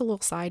 that was just a little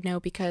side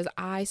note because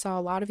I saw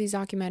a lot of these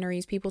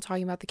documentaries, people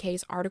talking about the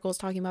case, articles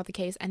talking about the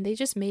case, and they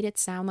just made it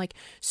sound like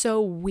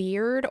so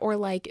weird, or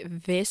like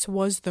this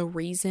was the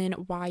reason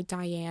why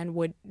Diane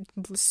would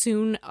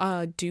soon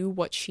do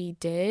what she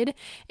did.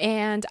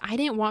 And I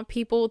didn't want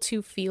people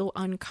to feel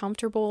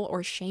uncomfortable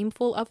or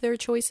shameful of their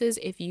choices.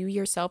 If you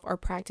yourself are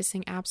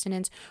practicing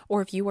abstinence,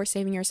 or if you are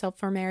saving yourself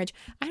for marriage,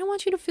 I don't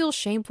want you to feel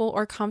shameful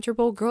or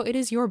comfortable. Girl, it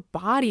is your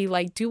body.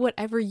 Like, do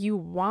whatever you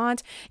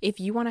want. If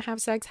you want to have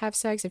sex, have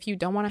sex. If you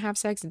don't want to have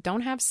sex,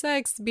 don't have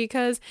sex,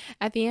 because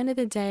at the end of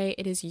the day,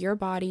 it is your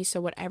body. So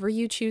whatever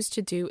you choose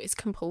to do is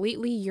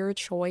completely your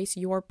choice,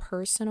 your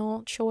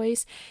personal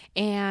choice.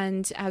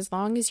 And as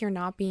long as you're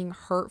not being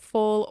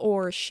hurtful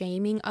or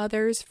shaming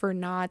others for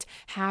not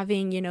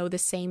having, the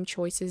same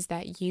choices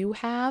that you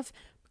have,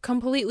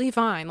 completely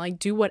fine. Like,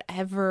 do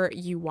whatever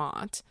you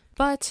want.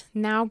 But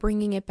now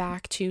bringing it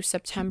back to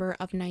September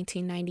of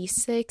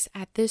 1996,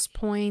 at this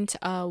point,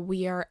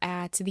 we are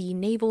at the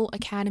Naval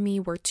Academy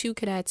where two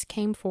cadets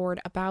came forward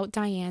about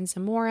Diane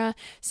Zamora,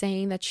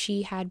 saying that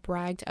she had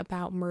bragged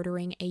about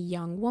murdering a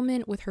young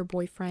woman with her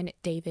boyfriend,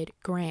 David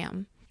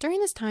Graham. During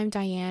this time,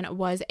 Diane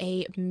was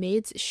a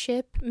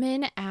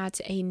midshipman at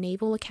a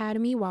naval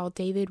academy, while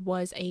David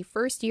was a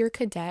first-year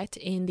cadet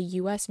in the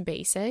U.S.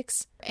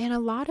 Basics. And a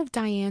lot of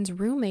Diane's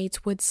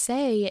roommates would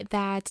say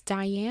that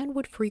Diane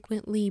would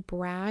frequently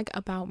brag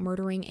about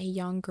murdering a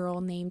young girl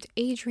named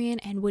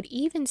Adrianne, and would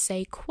even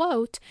say,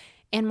 quote,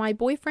 "And my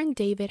boyfriend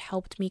David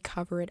helped me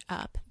cover it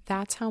up.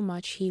 That's how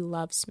much he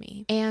loves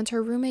me." And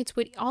her roommates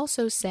would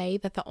also say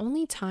that the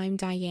only time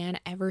Diane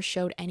ever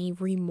showed any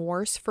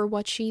remorse for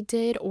what she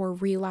did or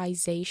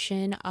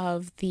realization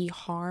of the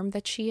harm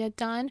that she had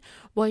done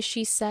was,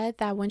 she said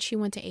that when she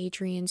went to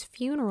Adrianne's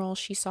funeral,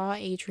 she saw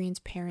Adrianne's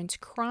parents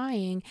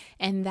crying,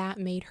 and that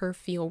made her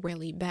feel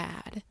really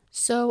bad.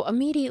 So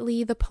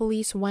immediately the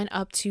police went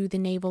up to the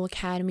Naval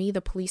Academy,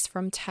 the police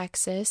from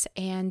Texas,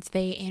 and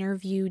they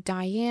interviewed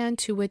Diane,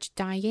 to which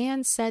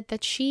Diane said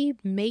that she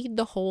made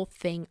the whole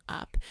thing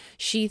up.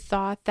 She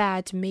thought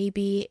that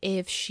maybe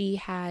if she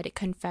had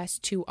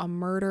confessed to a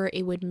murder,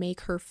 it would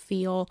make her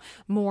feel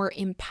more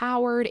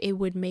empowered. It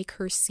would make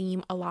her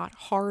seem a lot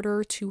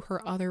harder to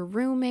her other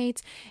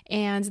roommates.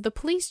 And the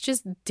police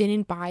just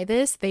didn't buy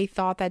this. They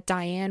thought that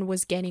Diane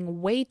was getting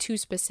way too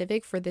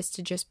specific for this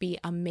to just be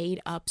a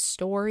made up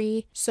story.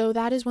 So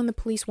that is when the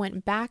police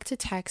went back to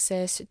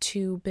Texas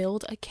to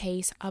build a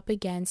case up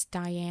against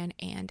Diane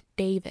and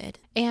David.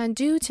 And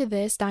due to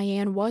this,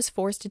 Diane was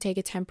forced to take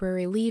a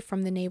temporary leave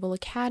from the Naval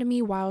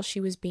Academy while she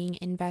was being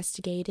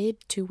investigated,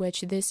 to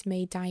which this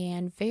made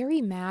Diane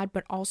very mad,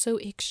 but also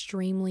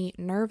extremely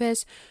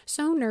nervous.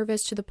 So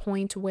nervous to the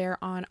point where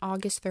on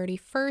August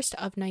 31st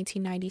of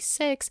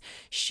 1996,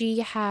 she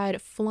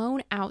had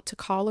flown out to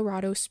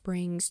Colorado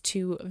Springs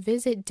to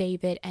visit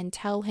David and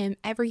tell him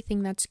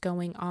everything that's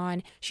going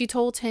on. She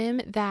told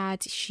him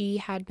that she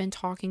had been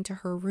talking to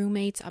her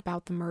roommates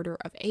about the murder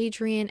of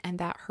Adrianne, and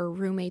that her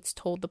roommates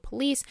told the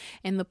police,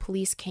 and the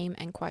police came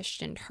and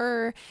questioned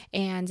her,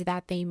 and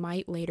that they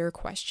might later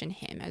question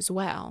him as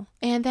well.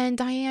 And then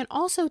Diane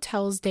also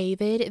tells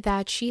David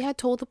that she had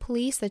told the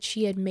police that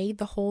she had made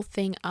the whole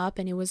thing up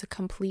and it was a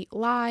complete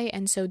lie,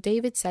 and so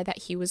David said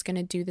that he was going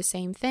to do the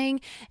same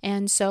thing.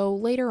 And so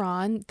later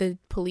on, the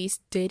police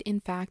did in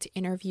fact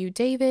interview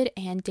David,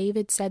 and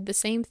David said the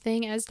same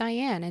thing as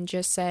Diane and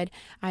just said,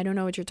 "I don't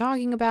know what you're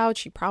talking about.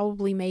 She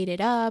probably made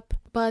it up."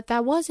 But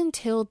that was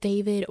until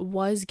David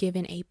was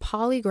given a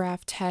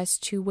polygraph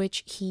test, to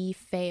which he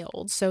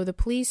failed. So the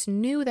police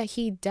knew that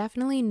he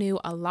definitely knew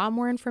a lot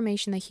more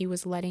information that he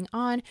was letting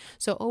on.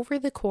 So over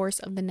the course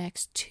of the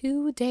next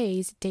 2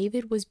 days,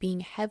 David was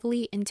being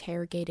heavily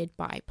interrogated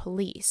by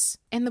police.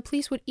 And the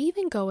police would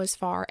even go as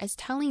far as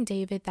telling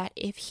David that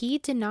if he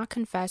did not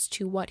confess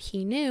to what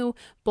he knew,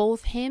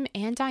 both him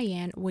and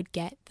Diane would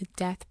get the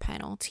death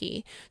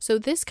penalty. So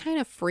this kind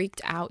of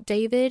freaked out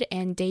David,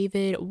 and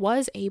David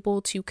was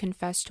able to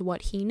confess to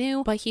what he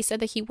knew, but he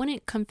said that he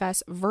wouldn't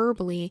confess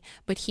verbally,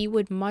 but he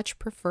would much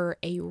prefer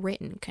a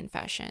written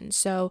confession.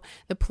 So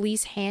the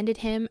police handed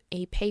him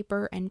a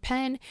paper and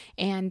pen,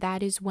 and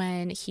that is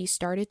when he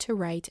started to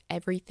write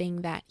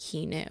everything that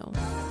he knew.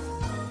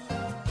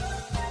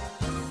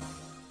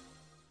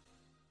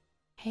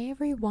 Hey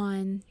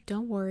everyone,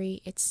 don't worry,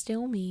 it's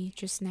still me,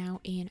 just now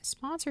in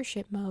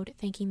sponsorship mode,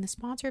 thanking the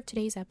sponsor of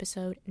today's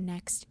episode,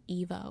 Next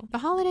Evo. The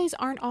holidays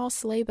aren't all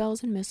sleigh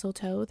bells and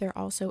mistletoe, they're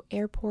also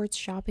airports,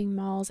 shopping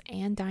malls,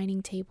 and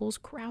dining tables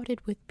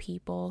crowded with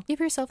people. Give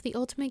yourself the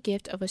ultimate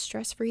gift of a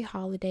stress-free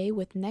holiday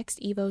with Next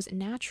Evo's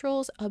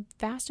Naturals, a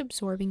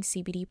fast-absorbing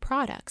CBD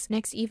products.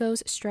 Next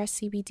Evo's Stress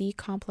CBD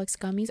Complex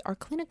Gummies are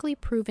clinically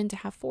proven to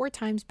have 4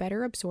 times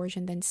better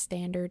absorption than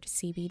standard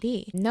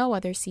CBD. No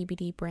other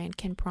CBD brand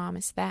can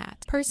promise just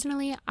that.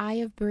 Personally, I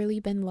have really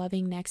been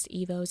loving Next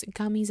Evo's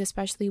gummies,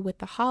 especially with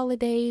the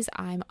holidays.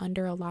 I'm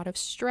under a lot of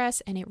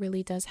stress and it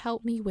really does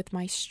help me with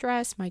my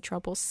stress, my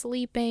trouble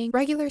sleeping.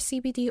 Regular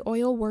CBD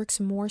oil works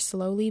more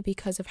slowly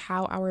because of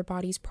how our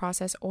bodies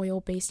process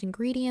oil-based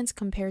ingredients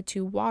compared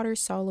to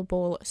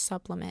water-soluble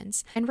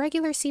supplements. And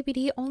regular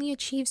CBD only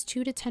achieves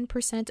 2 to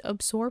 10%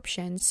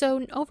 absorption,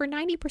 so over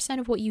 90%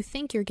 of what you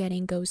think you're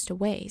getting goes to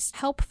waste.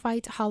 Help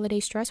fight holiday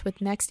stress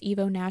with Next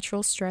Evo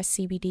Natural Stress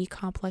CBD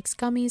Complex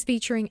Gummies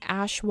featuring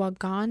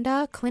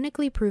ashwagandha,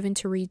 clinically proven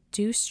to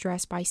reduce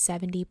stress by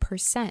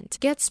 70%.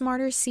 Get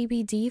Smarter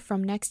CBD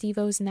from Next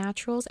Evo's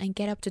Naturals and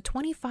get up to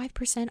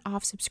 25%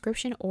 off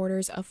subscription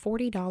orders of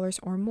 $40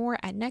 or more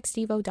at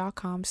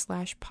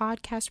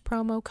nextevo.com/podcast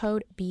promo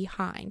code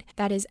BEHIND.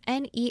 That is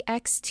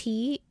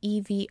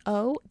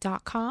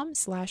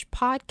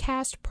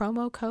nextevo.com/podcast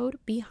promo code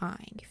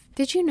BEHIND.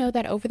 Did you know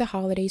that over the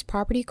holidays,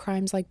 property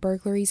crimes like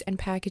burglaries and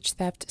package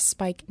theft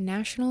spike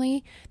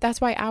nationally?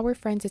 That's why our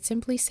friends at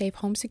Simply Safe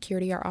Home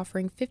Security are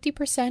offering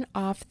 50%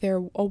 off their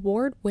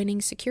award-winning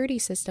security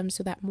system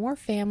so that more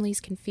families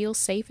can feel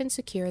safe and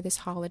secure this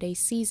holiday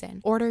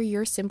season. Order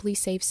your Simply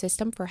Safe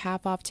system for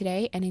half off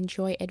today and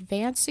enjoy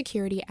advanced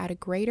security at a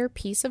greater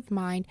peace of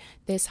mind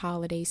this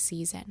holiday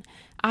season.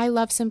 I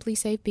love Simply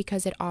Safe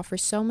because it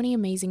offers so many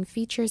amazing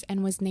features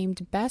and was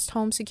named Best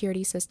Home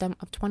Security System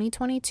of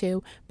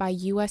 2022 by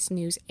U.S.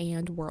 News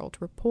and World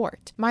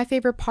Report. My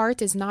favorite part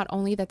is not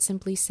only that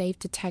Simply Safe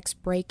detects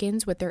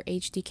break-ins with their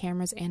HD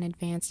cameras and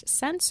advanced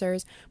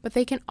sensors, but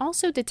they can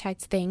also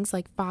detect things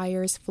like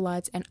fires,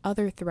 floods, and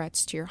other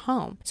threats to your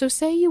home. So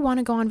say you want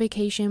to go on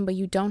vacation but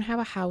you don't have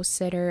a house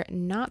sitter,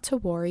 not to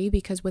worry,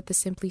 because with the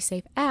Simply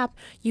Safe app,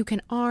 you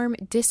can arm,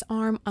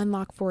 disarm,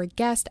 unlock for a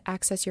guest,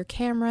 access your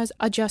cameras,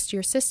 adjust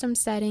your system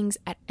settings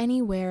at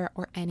anywhere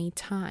or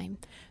anytime.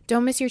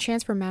 Don't miss your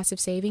chance for massive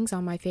savings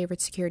on my favorite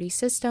security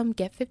system.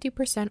 Get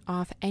 50%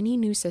 off any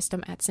new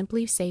system at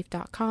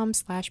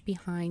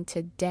simplysafe.com/behind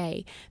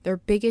today. Their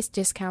biggest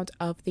discount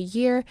of the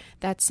year.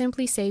 That's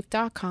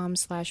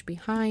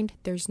simplysafe.com/behind.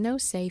 There's no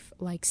safe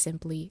like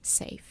Simply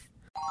Safe.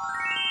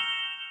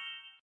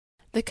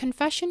 The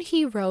confession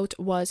he wrote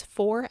was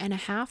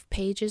 4.5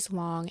 pages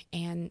long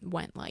and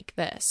went like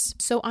this.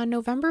 So on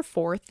November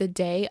 4th, the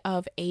day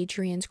of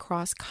Adrianne's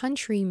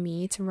cross-country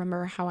meet,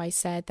 remember how I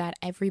said that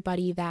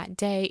everybody that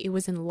day, it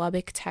was in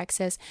Lubbock,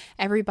 Texas,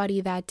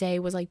 everybody that day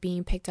was like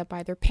being picked up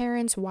by their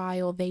parents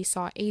while they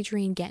saw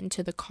Adrianne get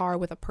into the car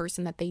with a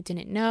person that they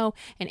didn't know,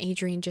 and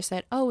Adrianne just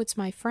said, "Oh, it's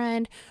my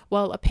friend."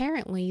 Well,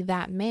 apparently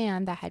that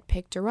man that had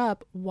picked her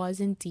up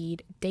was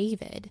indeed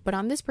David. But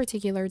on this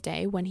particular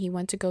day, when he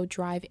went to go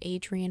drive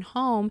Adrianne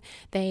home,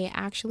 they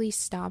actually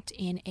stopped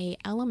in a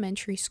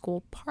elementary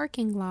school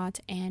parking lot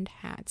and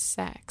had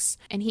sex.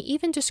 And he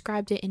even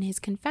described it in his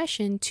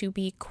confession to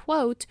be,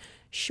 quote,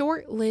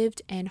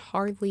 short-lived and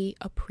hardly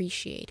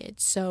appreciated.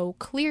 So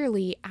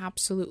clearly,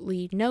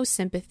 absolutely no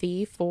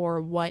sympathy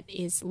for what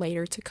is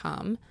later to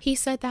come. He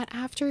said that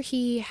after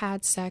he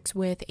had sex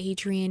with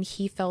Adrianne,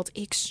 he felt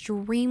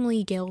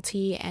extremely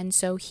guilty, and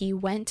so he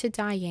went to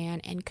Diane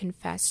and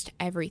confessed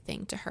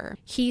everything to her.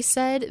 He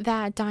said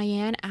that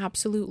Diane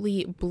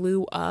absolutely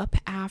blew up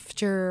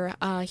after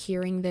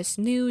hearing this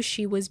news.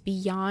 She was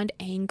beyond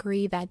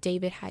angry that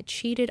David had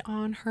cheated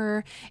on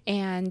her,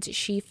 and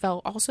she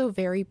felt also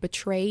very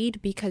betrayed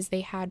because they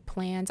had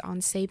plans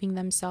on saving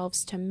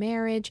themselves to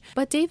marriage.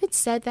 But David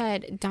said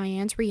that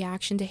Diane's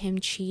reaction to him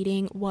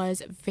cheating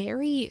was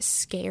very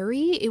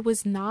scary. It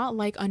was not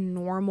like a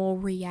normal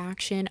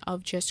reaction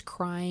of just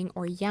crying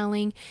or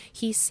yelling.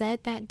 He said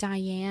that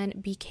Diane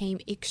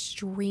became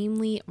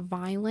extremely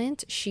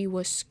violent. She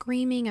was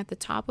screaming at the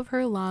top of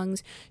her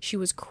lungs. She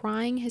was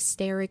crying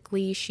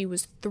hysterically. She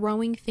was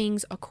throwing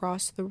things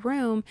across the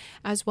room,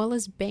 as well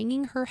as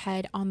banging her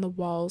head on the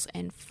walls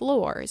and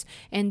floors.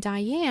 And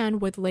Diane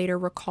would later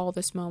recall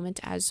this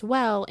moment as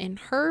well in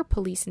her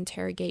police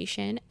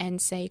interrogation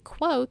and say,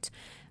 quote,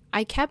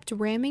 "I kept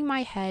ramming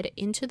my head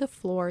into the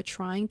floor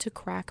trying to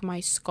crack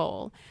my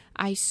skull.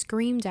 I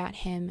screamed at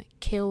him,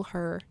 'Kill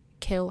her,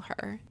 kill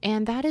her.'"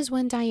 And that is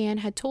when Diane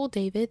had told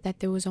David that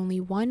there was only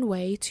one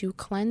way to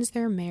cleanse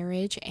their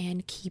marriage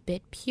and keep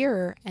it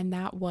pure, and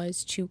that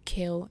was to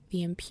kill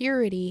the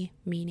impurity,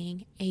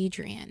 meaning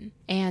Adrianne.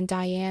 And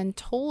Diane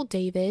told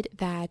David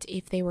that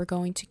if they were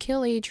going to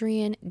kill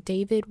Adrianne,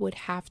 David would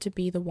have to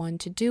be the one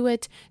to do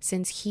it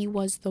since he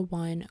was the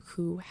one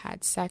who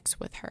had sex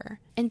with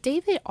her. And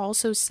David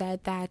also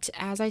said that,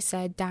 as I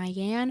said,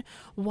 Diane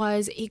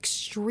was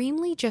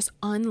extremely just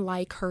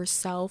unlike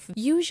herself.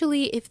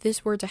 Usually, if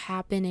this were to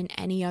happen in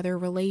any other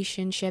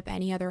relationship,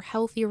 any other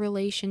healthy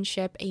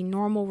relationship, a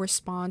normal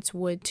response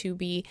would to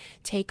be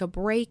take a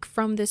break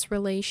from this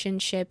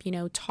relationship,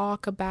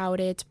 talk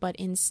about it. But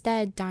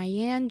instead,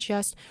 Diane just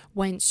just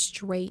went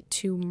straight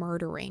to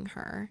murdering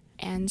her.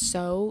 And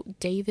so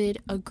David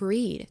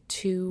agreed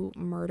to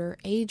murder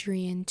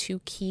Adrianne to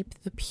keep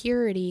the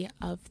purity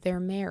of their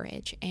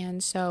marriage.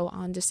 And so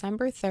on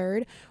December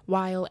 3rd,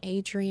 while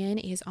Adrianne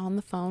is on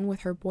the phone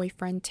with her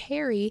boyfriend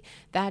Terry,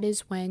 that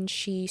is when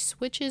she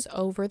switches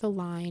over the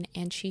line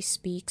and she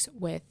speaks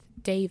with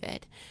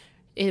David.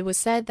 It was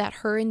said that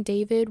her and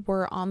David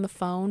were on the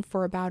phone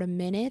for about a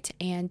minute,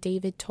 and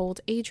David told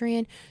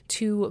Adrianne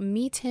to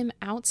meet him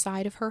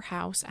outside of her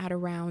house at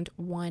around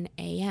 1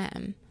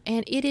 a.m.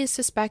 And it is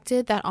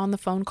suspected that on the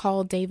phone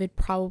call, David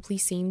probably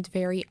seemed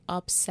very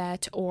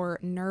upset or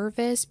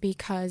nervous,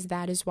 because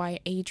that is why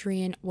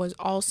Adrianne was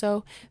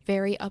also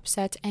very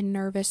upset and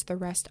nervous the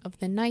rest of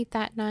the night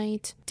that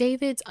night.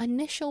 David's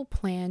initial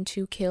plan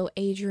to kill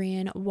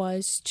Adrianne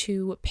was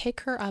to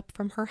pick her up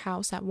from her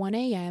house at 1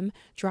 a.m.,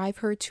 drive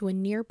her to a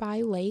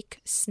nearby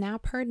lake,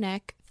 snap her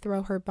neck,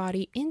 throw her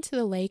body into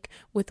the lake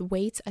with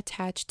weights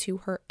attached to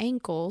her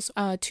ankles,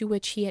 to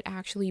which he had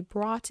actually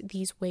brought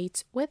these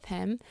weights with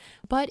him.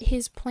 But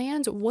his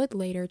plans would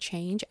later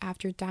change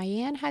after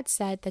Diane had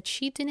said that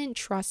she didn't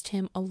trust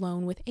him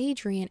alone with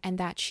Adrianne and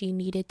that she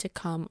needed to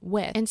come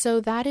with. And so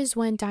that is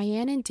when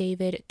Diane and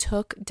David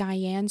took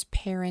Diane's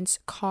parents'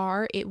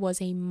 car. It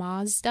was a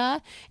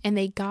Mazda, and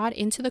they got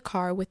into the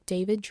car with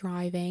David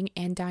driving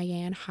and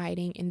Diane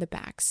hiding in the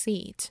back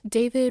seat.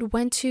 David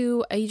went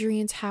to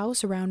Adrianne's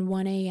house around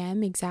 1 a.m.,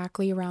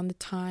 exactly around the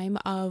time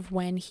of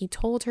when he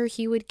told her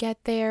he would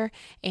get there,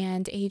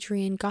 and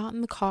Adrianne got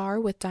in the car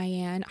with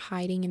Diane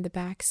hiding in the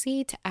back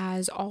seat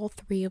as all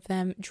three of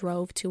them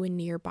drove to a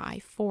nearby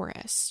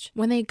forest.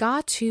 When they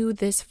got to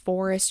this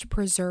forest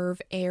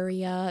preserve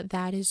area,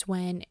 that is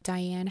when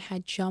Diane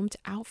had jumped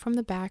out from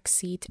the back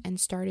seat and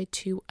started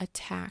to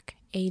attack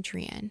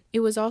Adrianne. It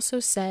was also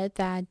said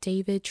that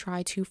David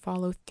tried to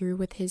follow through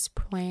with his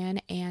plan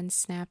and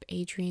snap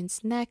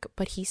Adrianne's neck,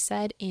 but he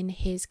said in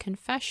his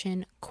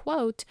confession,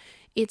 quote,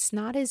 "It's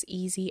not as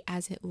easy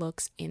as it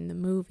looks in the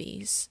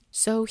movies."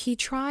 So he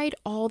tried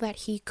all that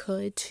he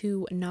could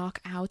to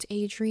knock out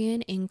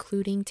Adrianne,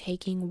 including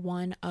taking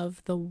one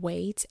of the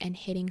weights and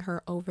hitting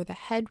her over the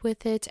head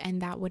with it,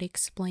 and that would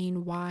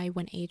explain why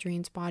when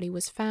Adrianne's body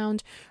was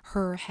found,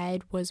 her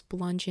head was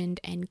bludgeoned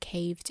and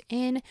caved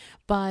in.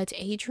 But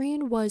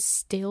Adrianne was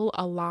still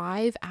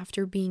alive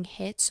after being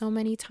hit so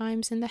many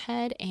times in the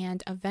head,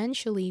 and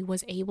eventually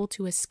was able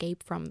to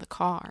escape from the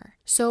car.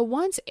 So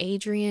once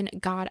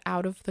Adrianne got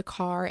out of the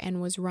car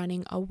and was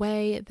running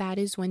away, that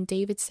is when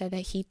David said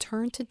that he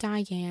turned to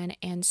Diane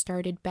and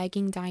started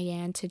begging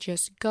Diane to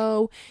just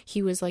go.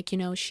 He was like,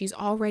 she's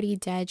already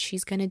dead.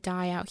 She's gonna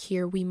die out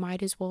here. We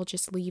might as well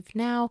just leave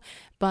now.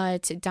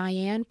 But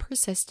Diane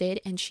persisted,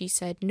 and she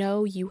said,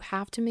 no, you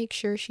have to make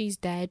sure she's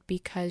dead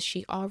because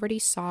she already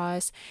saw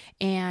us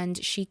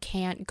and she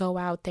can't go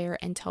out there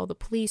and tell the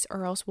police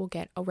or else we'll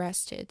get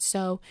arrested.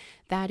 So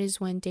that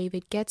is when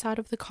David gets out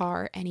of the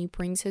car and he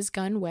brings his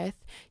gun with.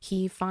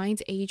 He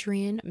finds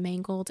Adrianne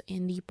mangled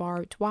in the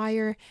barbed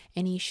wire,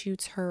 and he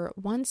shoots her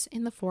once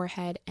in the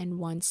forehead and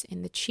once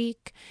in the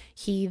cheek.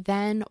 He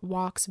then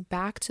walks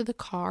back to the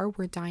car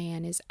where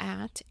Diane is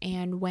at,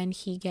 and when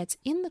he gets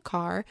in the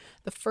car,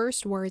 the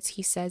first words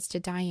he says to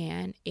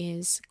Diane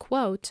is,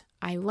 quote,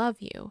 "I love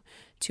you,"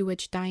 to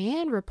which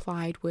Diane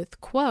replied with,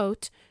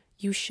 quote,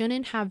 "You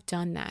shouldn't have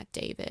done that,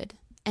 David."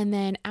 And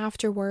then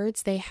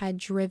afterwards, they had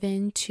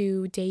driven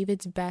to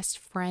David's best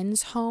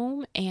friend's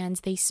home and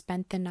they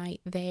spent the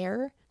night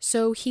there.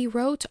 So he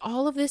wrote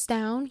all of this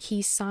down,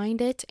 he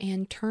signed it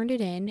and turned it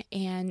in,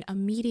 and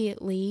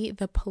immediately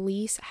the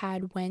police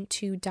had went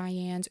to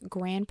Diane's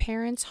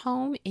grandparents'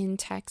 home in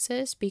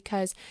Texas,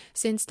 because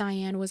since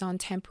Diane was on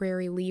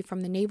temporary leave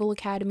from the Naval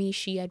Academy,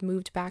 she had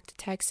moved back to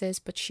Texas,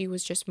 but she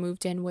was just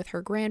moved in with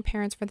her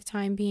grandparents for the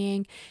time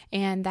being.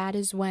 And that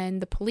is when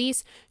the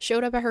police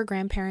showed up at her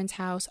grandparents'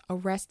 house,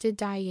 arrested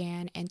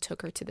Diane, and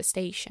took her to the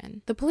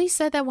station. The police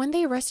said that when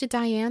they arrested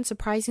Diane,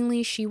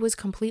 surprisingly, she was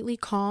completely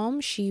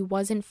calm. She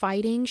wasn't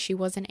fighting, she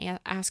wasn't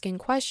asking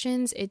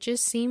questions. It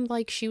just seemed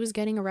like she was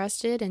getting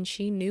arrested and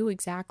she knew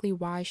exactly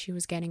why she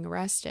was getting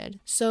arrested.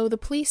 So the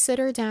police sit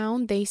her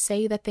down. They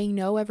say that they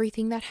know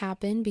everything that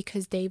happened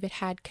because David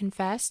had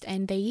confessed,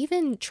 and they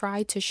even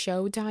tried to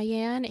show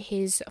Diane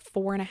his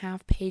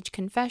 4.5-page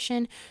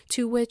confession,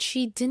 to which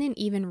she didn't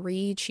even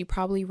read. She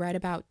probably read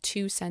about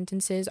 2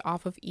 sentences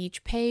off of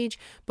each page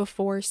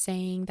before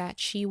saying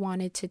that she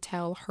wanted to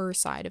tell her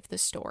side of the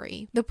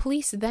story. The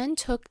police then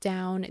took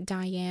down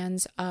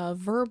Diane's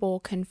verbal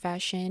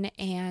confession,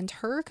 and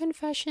her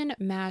confession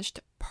matched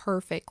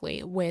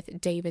perfectly with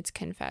David's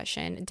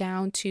confession,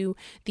 down to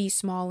the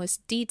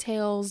smallest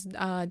details,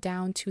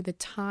 down to the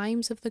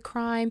times of the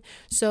crime.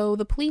 So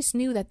the police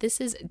knew that this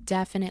is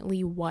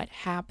definitely what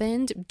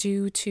happened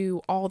due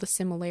to all the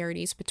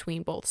similarities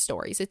between both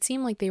stories. It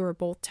seemed like they were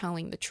both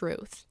telling the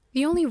truth.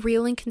 The only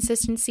real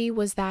inconsistency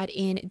was that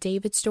in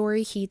David's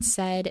story, he'd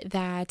said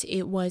that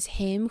it was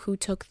him who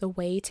took the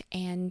weight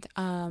and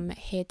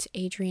hit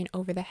Adrianne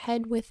over the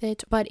head with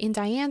it. But in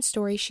Diane's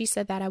story, she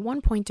said that at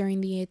one point during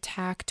the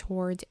attack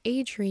towards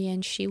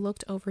Adrianne, she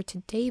looked over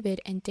to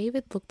David and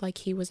David looked like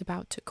he was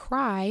about to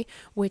cry,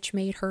 which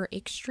made her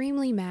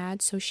extremely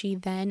mad. So she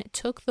then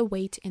took the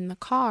weight in the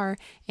car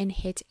and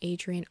hit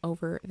Adrianne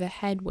over the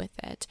head with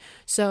it.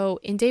 So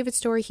in David's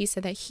story, he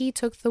said that he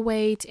took the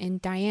weight. In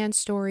Diane's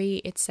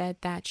story, it said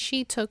that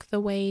she took the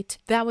weight.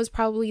 That was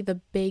probably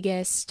the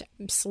biggest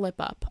slip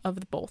up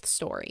of both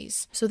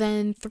stories. So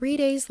then 3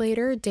 days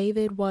later,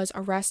 David was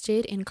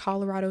arrested in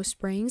Colorado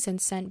Springs and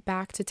sent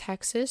back to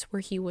Texas, where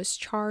he was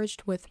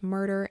charged with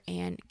murder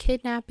and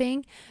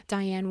kidnapping.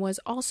 Diane was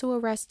also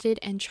arrested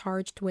and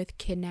charged with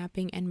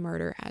kidnapping and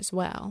murder as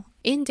well.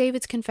 In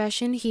David's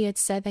confession, he had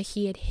said that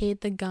he had hid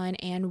the gun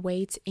and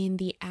weights in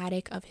the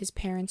attic of his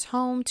parents'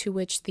 home, to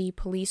which the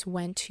police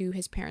went to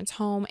his parents'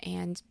 home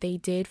and they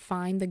did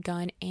find the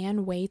gun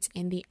and weights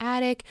in the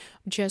attic,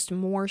 just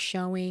more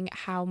showing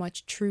how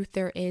much truth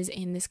there is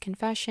in this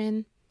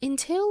confession.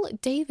 Until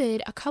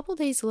David, a couple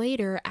days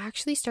later,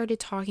 actually started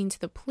talking to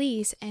the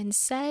police and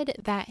said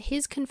that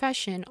his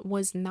confession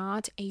was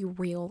not a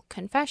real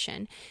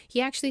confession.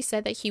 He actually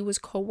said that he was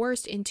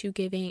coerced into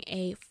giving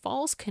a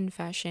false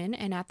confession,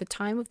 and at the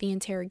time of the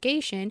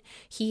interrogation,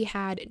 he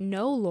had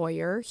no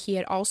lawyer. He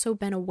had also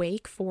been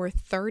awake for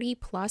 30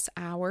 plus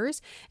hours,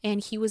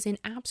 and he was in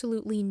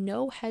absolutely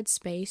no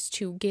headspace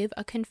to give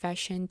a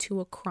confession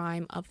to a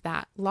crime of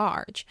that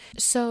large.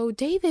 So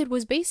David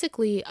was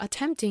basically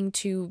attempting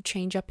to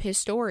change up his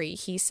story.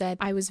 He said,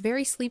 I was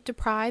very sleep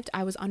deprived.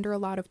 I was under a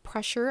lot of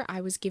pressure.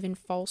 I was given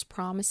false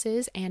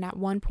promises. And at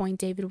one point,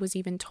 David was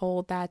even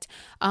told that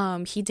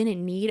he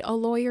didn't need a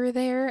lawyer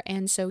there.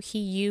 And so he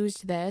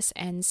used this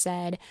and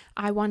said,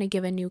 I want to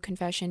give a new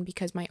confession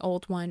because my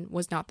old one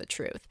was not the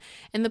truth.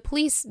 And the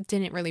police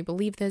didn't really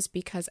believe this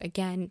because,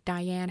 again,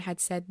 Diane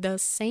had said the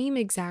same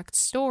exact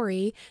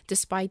story,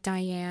 despite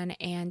Diane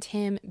and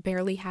him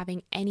barely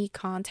having any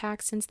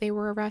contact since they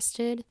were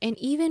arrested. And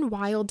even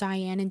while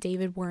Diane and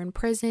David were in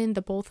prison,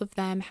 the both of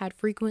them had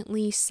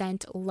frequently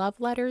sent love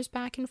letters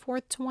back and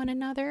forth to one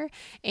another,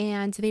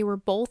 and they were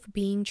both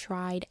being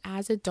tried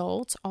as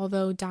adults,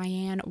 although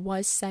Diane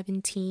was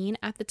 17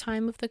 at the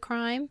time of the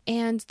crime.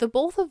 And the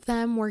both of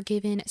them were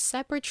given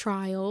separate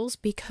trials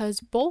because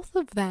both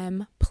of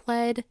them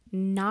pled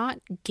not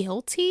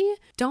guilty.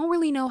 Don't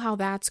really know how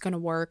that's going to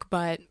work,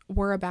 but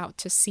we're about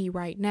to see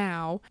right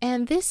now.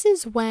 And this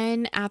is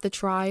when, at the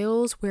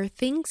trials, where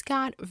things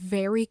got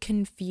very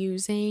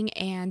confusing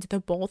and the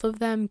both of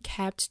them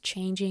kept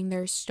changing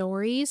their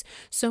stories.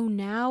 So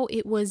now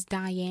it was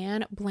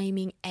Diane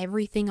blaming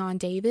everything on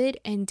David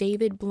and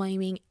David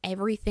blaming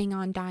everything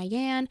on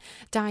Diane.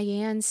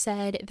 Diane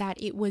said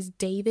that it was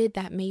David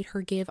that made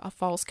her give a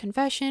false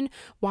confession,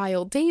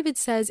 while David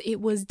says it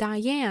was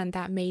Diane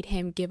that made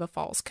him give a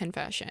false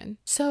confession.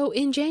 So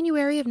in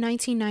January of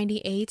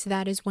 1998,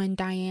 that is when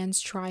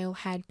Diane's trial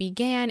had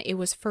began. It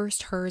was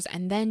first hers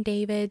and then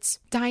David's.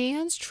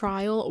 Diane's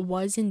trial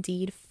was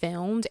indeed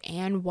filmed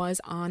and was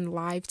on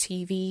live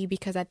TV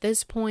because at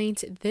this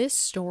point, this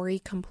story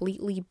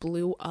completely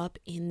blew up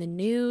in the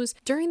news.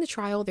 During the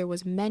trial, there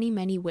was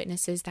many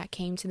witnesses that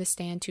came to the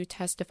stand to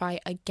testify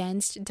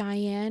against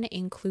Diane,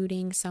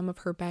 including some of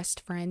her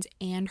best friends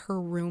and her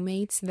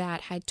roommates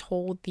that had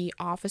told the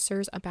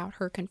officers about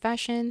her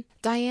confession.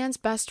 Diane's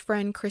best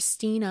friend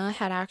Christina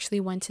had actually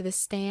went to the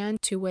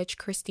stand, to which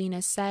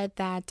Christina said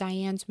that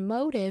Diane's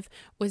motive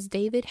was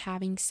David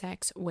having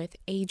sex with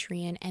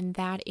Adrianne, and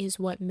that is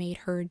what made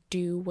her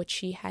do what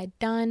she had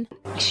done.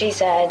 She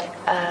said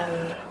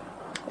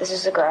this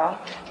is a girl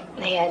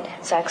they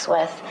had sex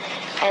with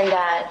and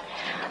that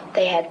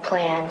they had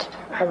planned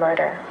her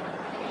murder.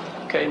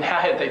 Okay, and how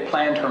had they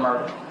planned her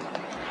murder?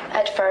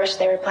 At first,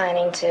 they were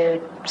planning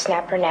to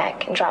snap her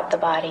neck and drop the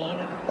body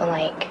in the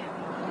lake,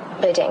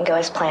 but it didn't go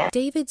as planned.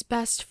 David's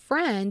best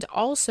friend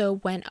also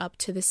went up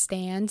to the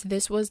stand.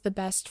 This was the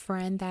best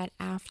friend that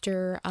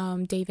after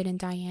David and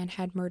Diane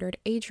had murdered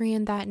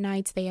Adrianne that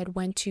night, they had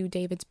went to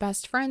David's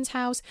best friend's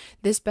house.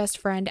 This best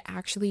friend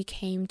actually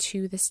came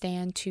to the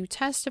stand to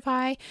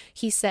testify.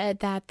 He said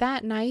that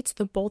that night,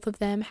 the both of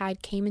them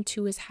had came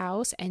into his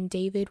house and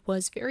David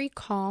was very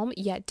calm,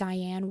 yet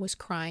Diane was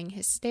crying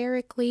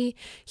hysterically.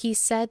 He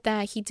said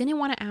that he didn't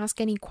want to ask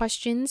any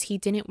questions. He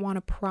didn't want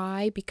to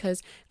pry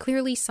because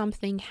clearly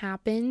something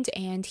happened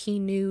and he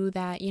knew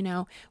that,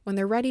 when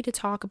they're ready to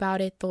talk about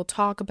it, they'll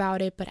talk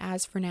about it. But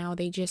as for now,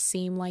 they just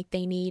seem like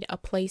they need a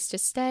place to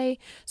stay.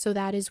 So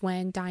that is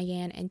when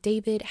Diane and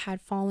David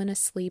had fallen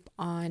asleep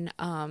on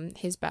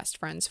his best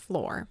friend's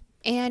floor.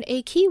 And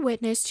a key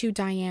witness to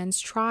Diane's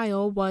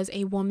trial was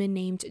a woman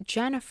named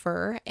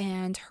Jennifer,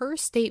 and her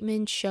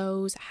statement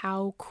shows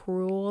how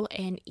cruel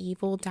and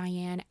evil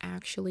Diane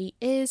actually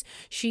is.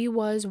 She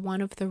was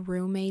one of the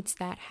roommates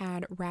that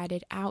had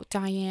ratted out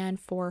Diane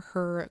for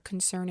her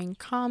concerning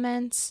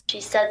comments. She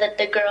said that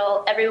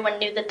everyone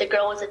knew that the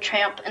girl was a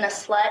tramp and a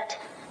slut,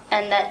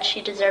 and that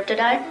she deserved to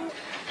die.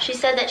 She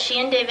said that she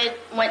and David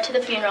went to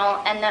the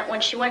funeral, and that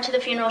when she went to the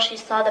funeral, she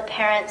saw the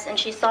parents and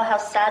she saw how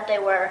sad they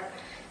were.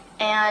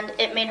 And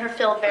it made her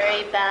feel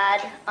very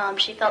bad.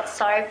 She felt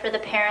sorry for the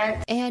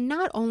parents. And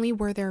not only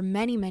were there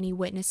many, many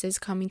witnesses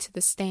coming to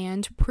the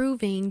stand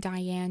proving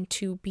Diane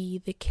to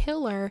be the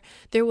killer,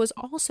 there was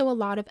also a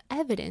lot of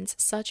evidence,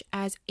 such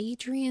as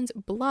Adrianne's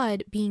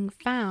blood being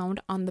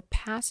found on the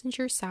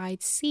passenger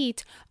side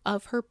seat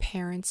of her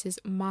parents'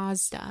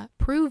 Mazda,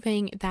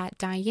 proving that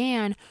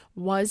Diane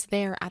was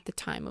there at the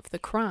time of the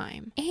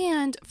crime.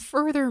 And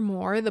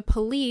furthermore, the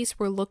police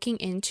were looking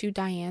into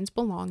Diane's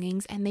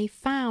belongings, and they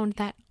found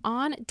that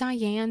on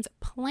Diane's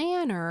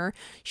planner,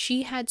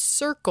 she had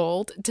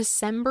circled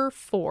December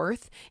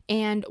 4th,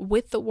 and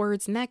with the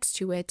words next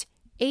to it,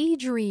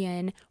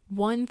 Adrianne,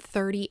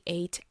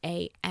 1:38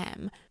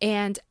 a.m.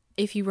 And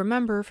if you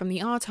remember from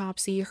the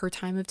autopsy, her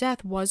time of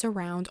death was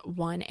around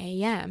 1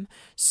 a.m.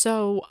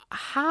 So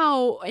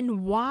how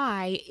and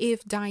why,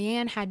 if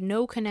Diane had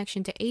no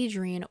connection to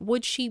Adrianne,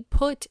 would she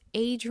put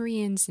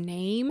Adrianne's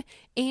name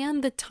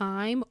and the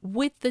time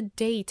with the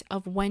date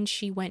of when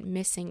she went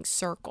missing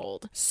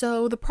circled?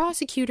 So the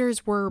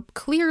prosecutors were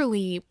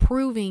clearly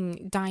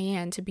proving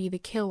Diane to be the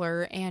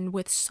killer, and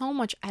with so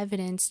much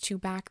evidence to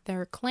back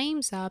their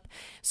claims up.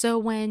 So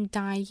when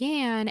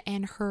Diane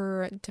and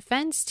her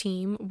defense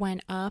team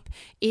went up,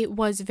 it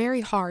was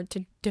very hard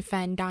to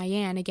defend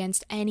Diane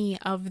against any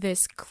of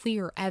this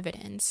clear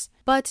evidence.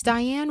 But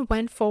Diane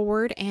went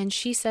forward and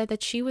she said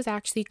that she was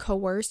actually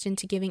coerced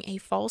into giving a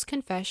false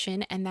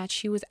confession and that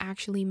she was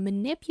actually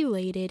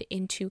manipulated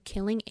into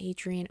killing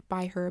Adrianne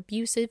by her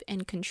abusive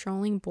and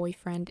controlling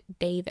boyfriend,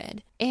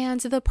 David. And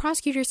the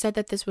prosecutor said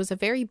that this was a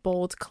very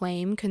bold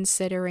claim,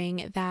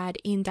 considering that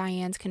in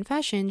Diane's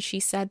confession, she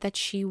said that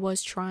she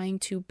was trying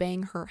to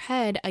bang her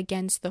head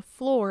against the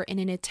floor in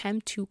an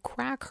attempt to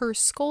crack her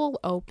skull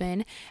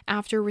open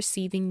after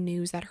receiving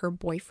news that her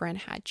boyfriend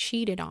had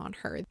cheated on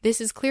her. This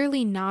is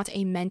clearly not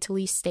a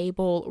mentally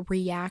stable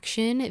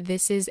reaction.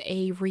 This is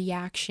a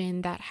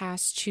reaction that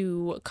has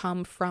to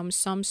come from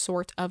some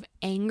sort of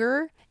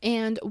anger.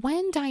 And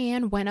when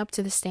Diane went up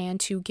to the stand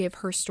to give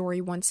her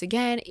story once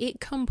again, it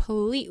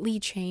completely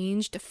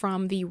changed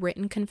from the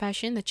written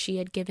confession that she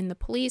had given the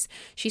police.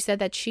 She said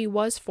that she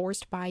was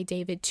forced by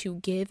David to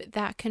give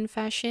that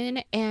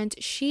confession, and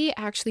she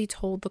actually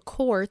told the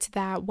court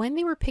that when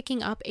they were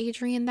picking up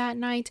Adrianne that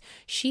night,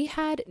 she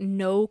had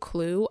no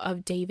clue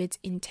of David's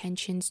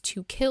intentions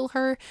to kill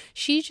her.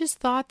 She just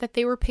thought that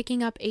they were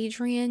picking up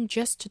Adrianne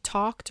just to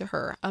talk to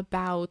her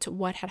about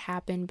what had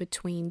happened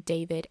between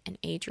David and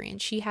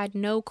Adrianne. She had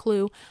no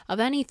clue of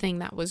anything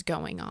that was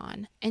going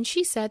on. And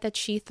she said that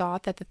she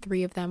thought that the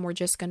three of them were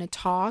just going to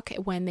talk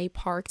when they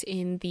parked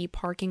in the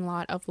parking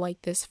lot of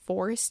like this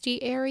foresty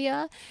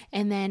area.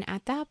 And then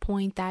at that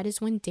point, that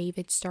is when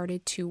David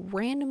started to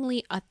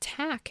randomly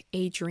attack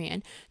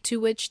Adrianne, to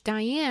which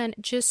Diane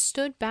just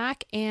stood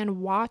back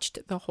and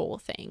watched the whole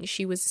thing.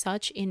 She was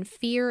such in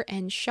fear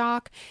and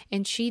shock,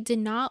 and she did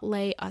not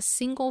lay a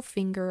single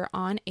finger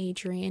on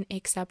Adrianne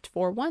except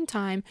for one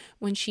time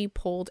when she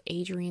pulled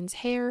Adrianne's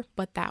hair,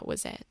 but that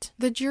was it.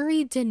 The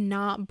jury did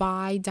not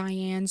buy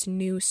Diane's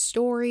new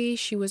story.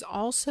 She was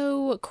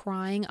also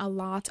crying a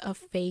lot of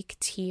fake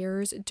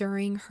tears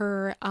during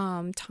her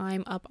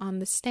time up on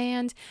the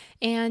stand,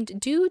 and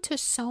due to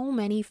so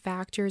many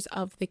factors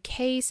of the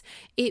case,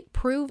 it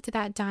proved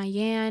that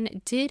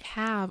Diane did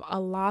have a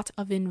lot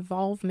of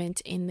involvement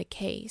in the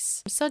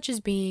case, such as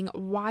being,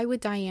 why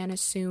would Diane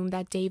assume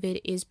that David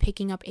is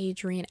picking up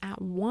Adrianne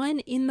at 1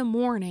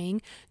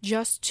 a.m.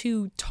 just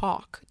to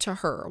talk to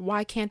her?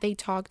 Why can't they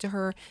talk to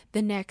her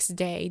the next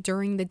day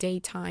during the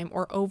daytime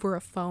or over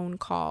a phone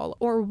call?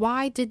 Or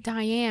why did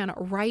Diane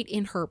write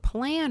in her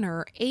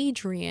planner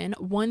Adrianne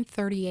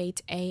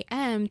 1:38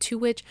 a.m., to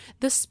which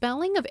the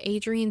spelling of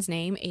Adrianne's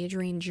name,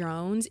 Adrianne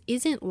Jones,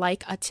 isn't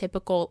like a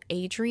typical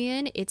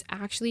Adrianne. It's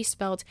actually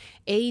spelled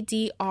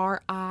Adrianne,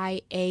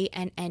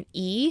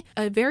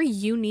 a very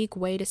unique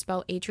way to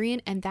spell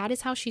Adrianne, and that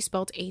is how she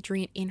spelled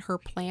Adrianne in her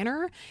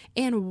planner.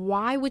 And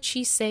why would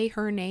she say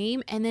her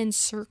name and then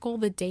circle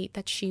the date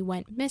that she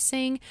went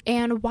missing?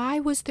 And why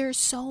was there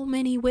so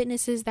many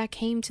witnesses that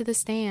came to the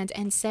stand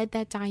and said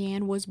that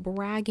Diane was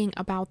bragging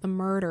about the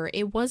murder?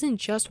 It wasn't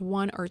just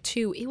one or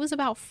two, it was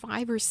about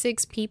 5 or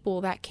 6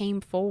 people that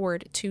came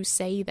forward to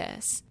say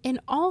this. And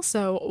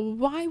also,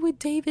 why would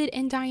David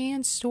and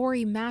Diane's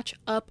story match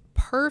up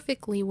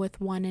perfectly with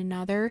one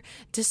another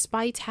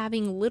despite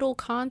having little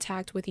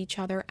contact with each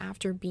other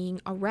after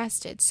being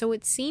arrested? So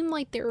it seemed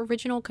like their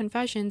original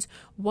confessions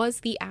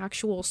was the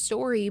actual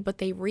story, but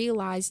they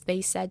realized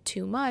they said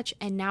too much,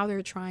 and now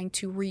they're trying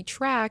to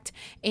retract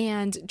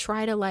and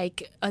try to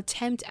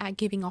attempt at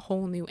giving a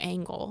whole new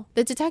angle.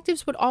 The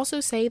detectives would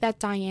also say that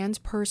Diane's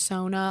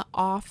persona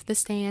off the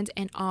stand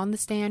and on the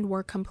stand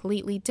were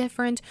completely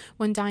different.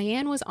 When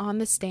Diane was on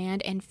the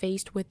stand and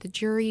faced with the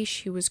jury,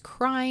 she was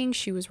crying,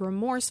 she was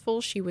remorseful,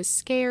 stressful. She was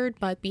scared,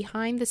 but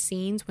behind the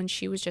scenes, when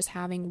she was just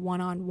having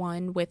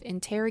one-on-one with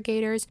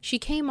interrogators, she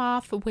came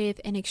off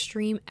with an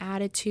extreme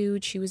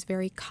attitude. She was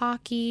very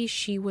cocky.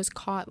 She was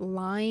caught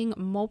lying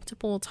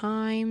multiple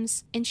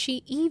times. And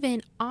she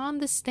even on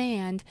the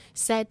stand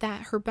said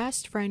that her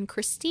best friend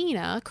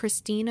Christina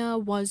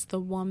was the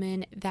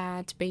woman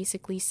that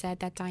basically said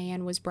that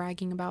Diane was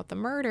bragging about the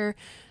murder.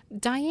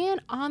 Diane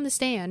on the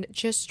stand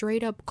just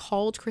straight up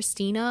called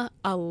Christina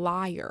a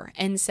liar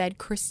and said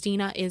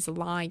Christina is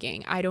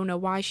lying. I don't know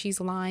why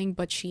she's lying,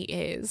 but she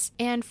is.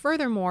 And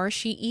furthermore,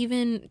 she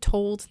even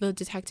told the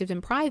detective in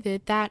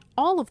private that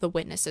all of the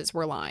witnesses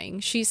were lying.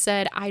 She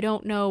said, I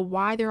don't know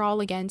why they're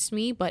all against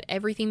me, but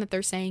everything that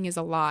they're saying is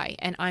a lie,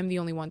 and I'm the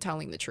only one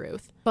telling the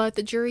truth. But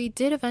the jury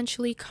did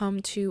eventually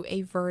come to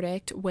a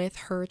verdict with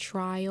her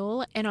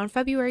trial, and on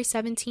February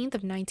 17th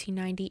of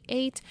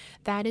 1998,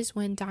 that is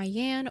when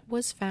Diane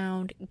was found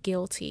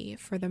guilty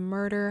for the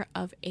murder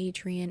of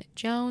Adrianne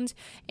Jones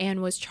and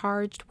was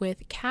charged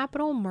with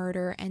capital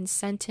murder and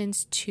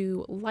sentenced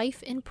to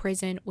life in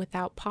prison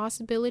without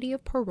possibility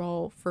of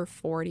parole for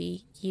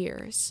 40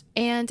 years.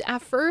 And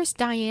at first,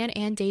 Diane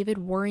and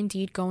David were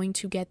indeed going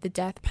to get the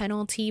death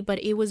penalty,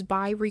 but it was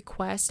by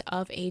request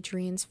of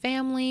Adrianne's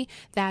family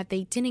that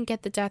they didn't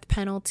get the death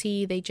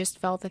penalty. They just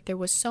felt that there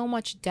was so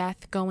much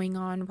death going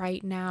on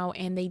right now,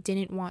 and they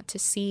didn't want to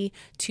see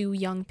two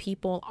young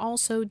people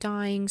also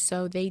dying,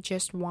 so they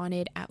just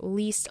wanted at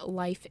least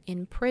life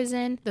in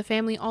prison. The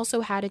family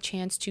also had a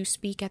chance to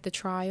speak at the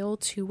trial,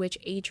 to which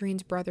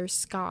Adrianne's brother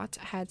Scott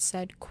had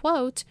said,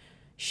 quote,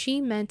 "She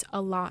meant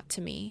a lot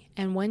to me,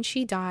 and when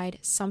she died,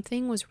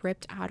 something was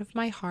ripped out of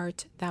my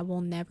heart that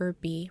will never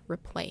be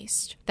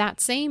replaced." That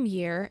same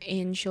year,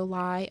 in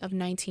July of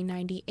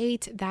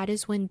 1998, that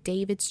is when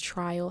David's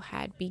trial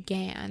had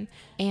began.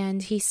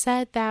 And he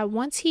said that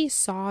once he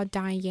saw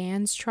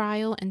Diane's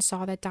trial and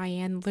saw that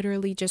Diane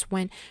literally just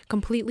went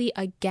completely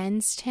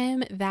against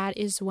him, that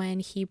is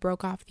when he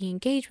broke off the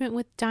engagement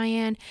with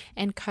Diane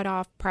and cut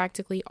off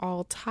practically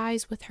all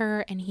ties with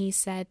her. And he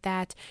said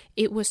that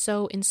it was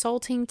so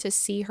insulting to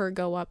see her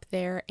go up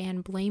there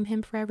and blame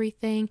him for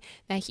everything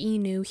that he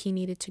knew he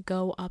needed to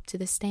go up to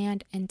the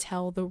stand and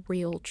tell the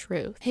real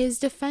truth. His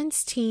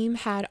defense team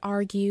had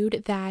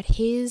argued that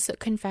his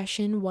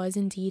confession was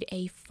indeed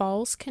a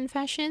false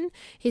confession.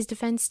 His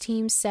defense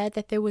team said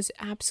that there was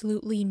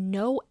absolutely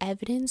no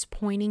evidence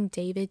pointing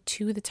David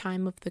to the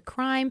time of the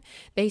crime.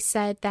 They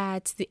said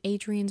that the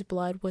Adrianne's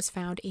blood was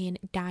found in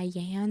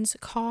Diane's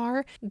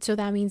car, so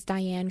that means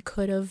Diane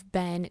could have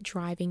been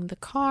driving the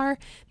car.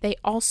 They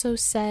also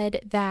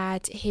said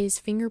that his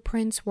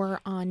fingerprints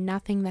were on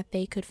nothing that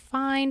they could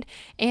find,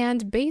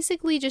 and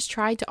basically just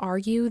tried to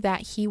argue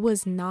that he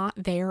was not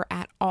there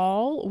at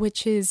all,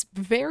 which is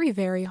very,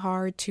 very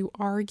hard to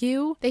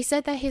argue. They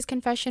said that his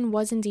confession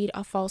was indeed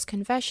a false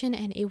confession,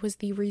 and it was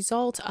the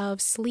result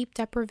of sleep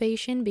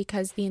deprivation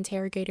because the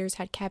interrogators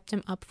had kept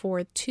him up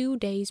for 2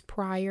 days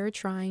prior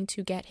trying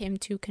to get him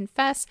to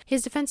confess.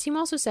 His defense team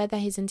also said that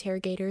his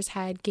interrogators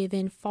had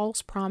given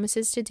false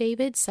promises to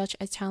David, such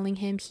as telling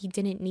him he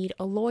didn't need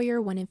a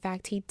lawyer when in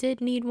fact he did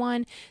need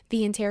one.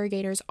 The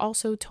interrogators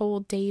also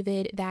told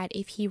David that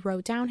if he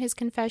wrote down his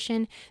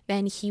confession,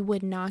 then he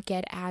would not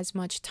get as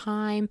much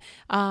time.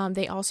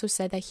 They also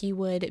said that he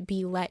would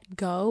be let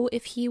go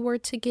if he were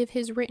to give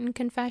his written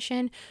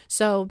confession.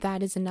 So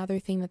that is another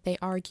thing that they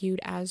argued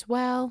as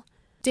well.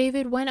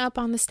 David went up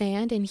on the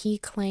stand and he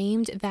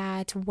claimed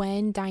that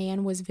when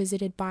Diane was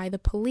visited by the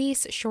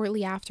police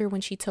shortly after,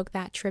 when she took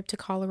that trip to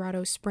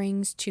Colorado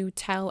Springs to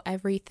tell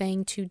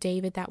everything to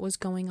David that was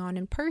going on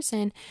in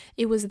person,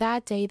 it was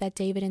that day that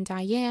David and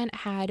Diane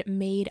had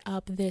made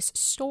up this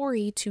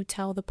story to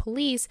tell the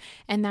police,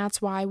 and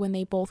that's why when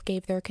they both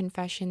gave their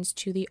confessions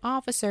to the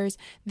officers,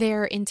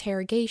 their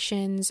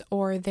interrogations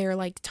or their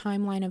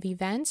timeline of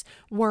events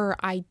were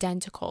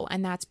identical,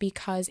 and that's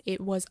because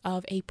it was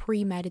of a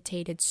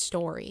premeditated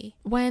story.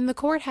 When the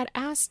court had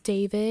asked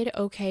David,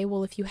 okay,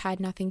 well, if you had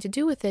nothing to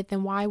do with it,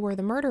 then why were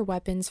the murder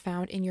weapons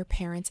found in your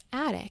parents'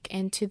 attic?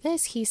 And to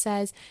this, he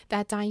says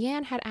that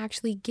Diane had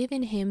actually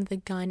given him the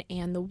gun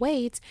and the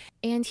weights,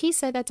 and he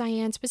said that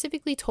Diane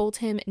specifically told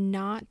him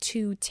not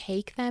to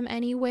take them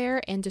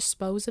anywhere and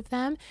dispose of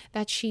them,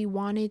 that she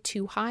wanted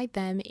to hide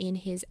them in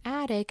his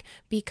attic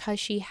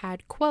because she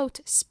had, quote,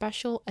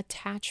 special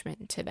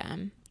attachment to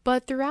them.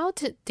 But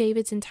throughout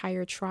David's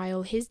entire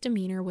trial, his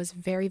demeanor was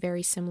very,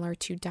 very similar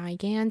to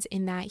Diane's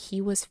in that he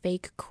was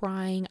fake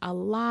crying a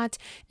lot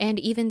and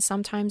even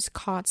sometimes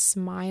caught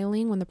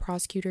smiling when the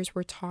prosecutors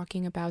were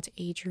talking about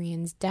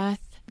Adrianne's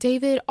death.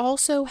 David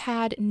also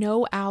had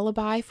no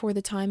alibi for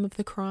the time of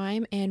the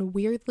crime and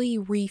weirdly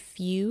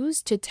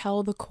refused to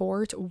tell the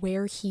court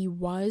where he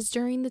was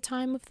during the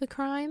time of the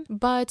crime.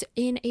 But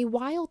in a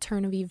wild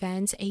turn of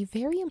events, a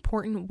very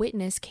important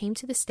witness came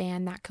to the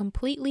stand that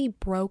completely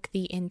broke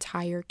the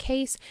entire murder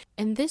case,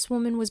 and this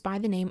woman was by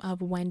the name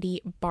of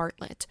Wendy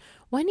Bartlett.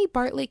 Wendy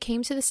Bartlett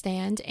came to the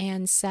stand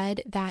and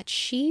said that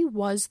she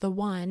was the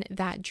one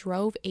that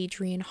drove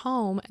Adrianne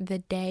home the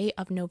day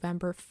of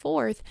November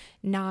 4th,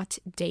 not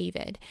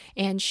David.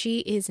 And she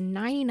is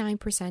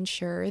 99%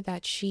 sure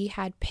that she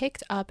had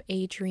picked up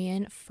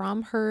Adrianne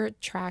from her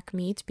track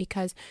meet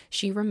because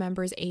she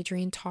remembers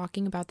Adrianne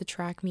talking about the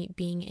track meet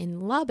being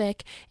in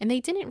Lubbock, and they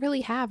didn't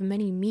really have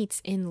many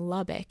meets in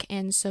Lubbock.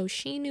 And so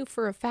she knew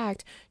for a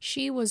fact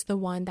she was the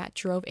one that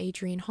drove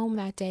Adrianne home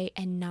that day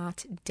and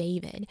not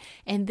David.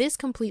 And this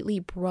completely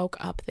broke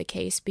up the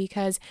case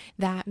because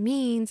that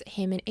means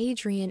him and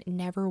Adrianne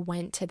never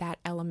went to that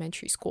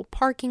elementary school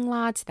parking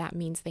lot. That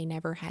means they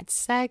never had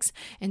sex.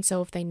 And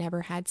so if they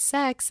never had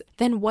sex,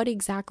 then what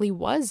exactly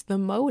was the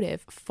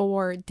motive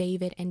for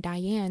David and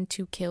Diane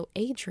to kill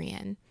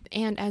Adrianne?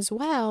 And as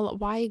well,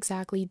 why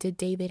exactly did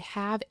David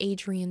have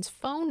Adrianne's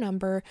phone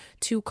number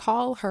to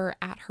call her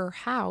at her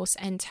house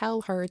and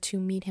tell her to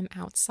meet him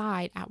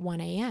outside at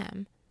 1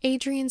 a.m.?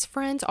 Adrianne's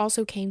friends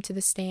also came to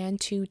the stand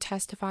to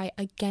testify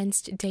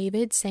against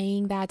David,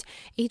 saying that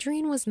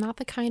Adrianne was not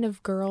the kind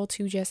of girl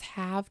to just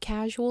have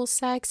casual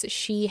sex.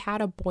 She had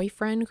a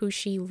boyfriend who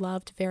she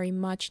loved very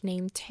much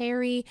named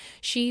Terry.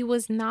 She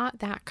was not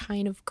that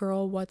kind of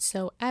girl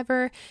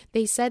whatsoever.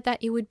 They said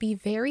that it would be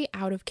very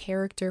out of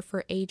character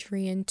for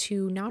Adrianne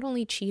to not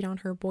only cheat on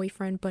her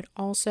boyfriend, but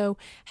also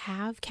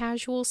have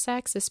casual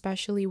sex,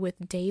 especially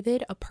with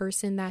David, a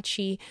person that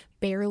she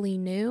barely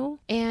knew.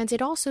 And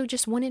it also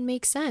just wouldn't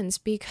make sense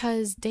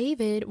because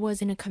David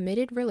was in a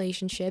committed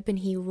relationship and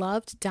he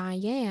loved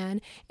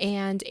Diane,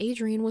 and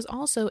Adrianne was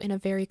also in a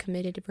very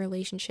committed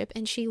relationship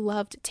and she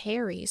loved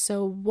Terry.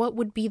 So what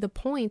would be the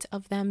point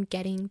of them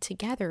getting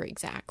together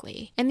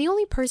exactly? And the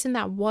only person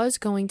that was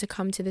going to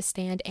come to the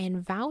stand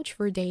and vouch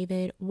for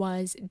David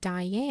was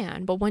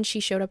Diane. But when she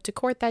showed up to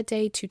court that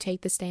day to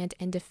take the stand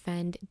and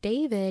defend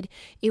David,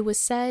 it was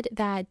said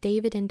that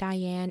David and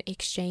Diane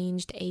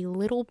exchanged a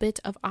little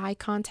bit of eye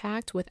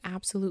contact with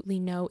absolutely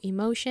no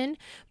emotion,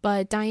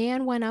 but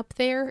Diane went up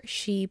there,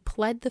 she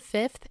pled the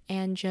fifth,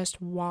 and just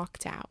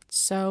walked out.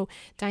 So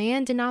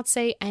Diane did not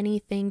say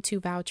anything to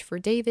vouch for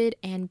David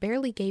and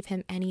barely gave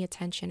him any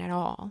attention at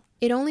all.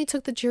 It only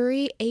took the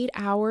jury 8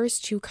 hours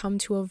to come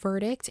to a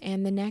verdict,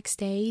 and the next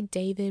day,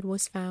 David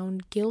was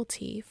found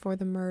guilty for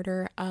the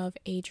murder of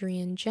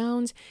Adrianne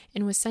Jones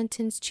and was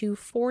sentenced to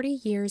 40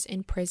 years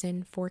in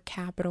prison for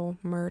capital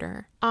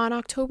murder. On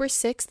October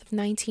 6th of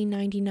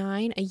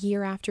 1999, a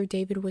year after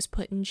David was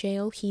put in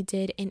jail, he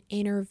did an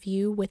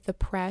interview with the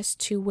press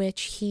to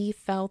which he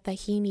felt that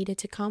he needed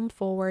to come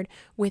forward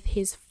with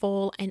his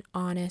full and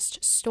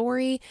honest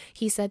story.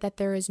 He said that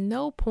there is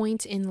no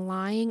point in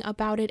lying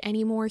about it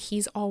anymore.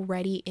 He's already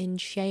in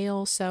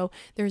jail, so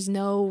there's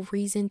no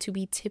reason to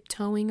be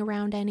tiptoeing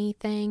around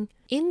anything.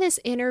 In this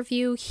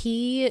interview,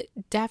 he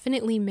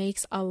definitely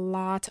makes a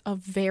lot of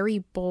very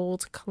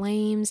bold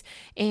claims,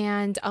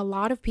 and a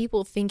lot of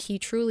people think he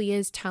truly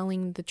is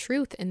telling the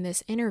truth in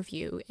this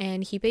interview.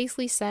 And he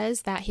basically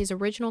says that his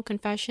original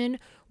confession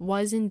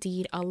was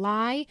indeed a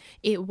lie.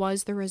 It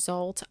was the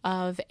result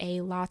of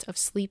a lot of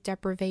sleep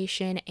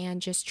deprivation and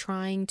just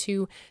trying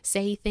to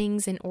say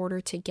things in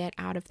order to get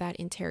out of that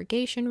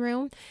interrogation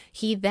room.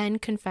 He then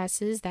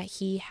confesses that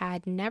he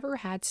had never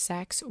had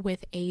sex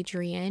with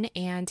Adrianne,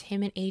 and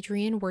him and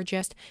Adrianne were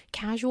just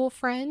casual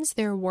friends.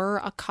 There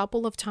were a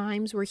couple of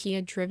times where he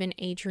had driven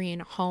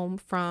Adrianne home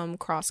from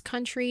cross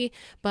country,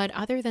 but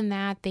other than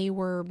that, they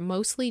were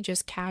mostly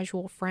just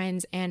casual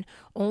friends and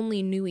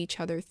only knew each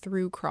other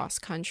through cross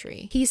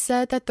country. He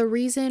said that the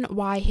reason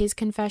why his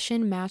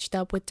confession matched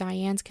up with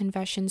Diane's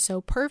confession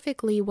so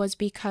perfectly was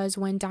because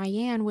when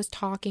Diane was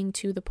talking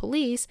to the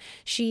police,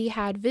 she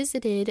had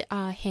visited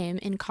him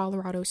in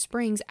Colorado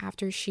Springs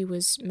after she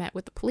was met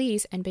with the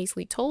police and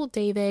basically told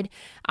David,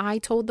 I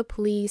told the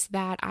police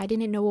that I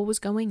didn't know what was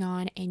going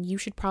on and you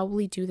should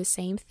probably do the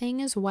same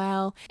thing as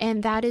well.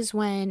 And that is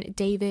when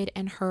David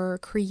and her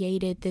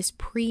created this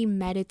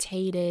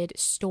premeditated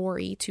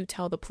story to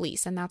tell the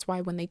police. And that's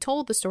why when they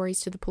told the stories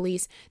to the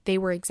police, they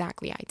were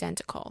exactly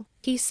identical.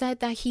 He said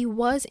that he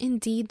was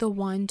indeed the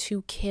one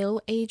to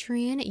kill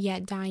Adrianne,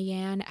 yet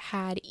Diane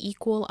had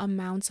equal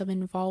amounts of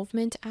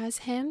involvement as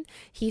him.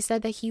 He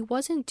said that he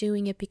wasn't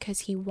doing it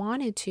because he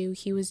wanted to,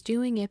 he was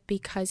doing it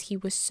because he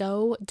was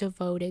so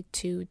devoted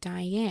to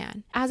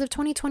Diane. As of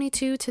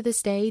 2022, to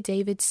this day,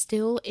 David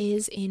still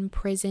is in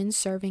prison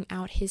serving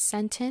out his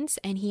sentence,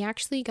 and he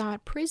actually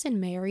got prison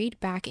married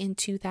back in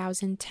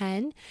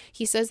 2010.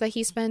 He says that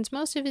he spends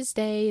most of his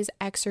days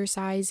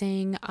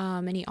exercising,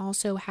 and he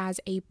also has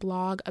a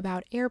blog about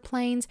about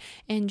airplanes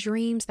and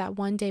dreams that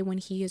one day when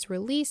he is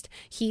released,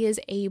 he is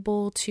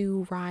able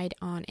to ride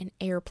on an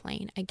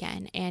airplane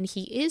again. And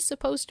he is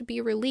supposed to be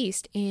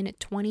released in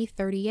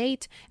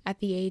 2038 at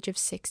the age of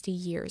 60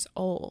 years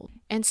old.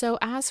 And so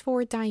as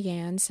for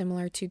Diane,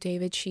 similar to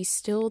David, she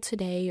still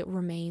today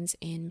remains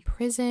in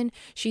prison.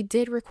 She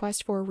did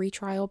request for a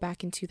retrial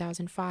back in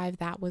 2005.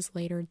 That was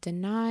later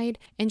denied.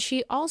 And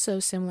she also,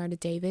 similar to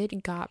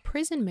David, got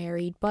prison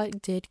married,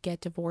 but did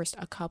get divorced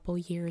a couple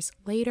years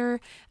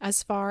later.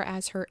 As far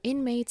as her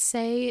inmates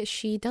say,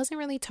 she doesn't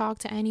really talk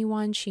to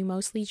anyone. She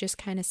mostly just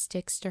kind of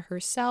sticks to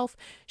herself.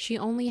 She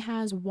only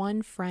has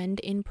one friend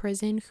in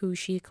prison who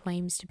she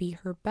claims to be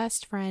her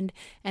best friend,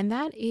 and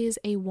that is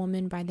a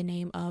woman by the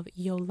name of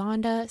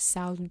Yolanda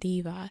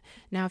Saldiva.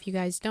 Now, if you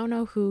guys don't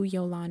know who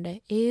Yolanda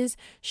is,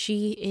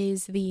 she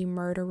is the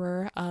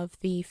murderer of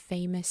the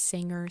famous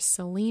singer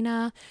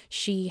Selena.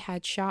 She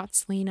had shot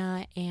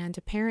Selena, and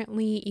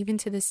apparently, even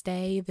to this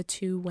day, the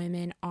two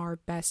women are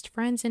best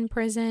friends in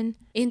prison.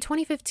 In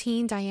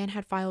 2015, Diane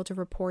had filed a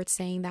report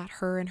saying that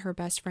her and her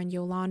best friend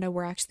Yolanda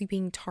were actually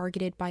being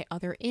targeted by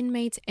other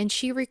inmates, and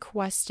she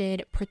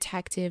requested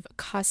protective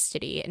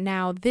custody.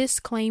 Now, this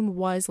claim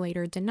was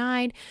later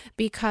denied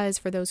because,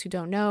 for those who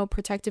don't know,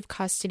 protective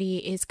custody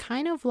is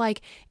kind of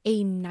like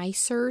a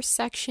nicer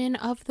section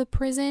of the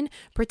prison.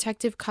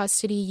 Protective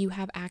custody, you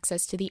have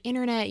access to the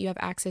internet, you have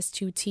access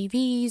to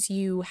TVs,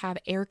 you have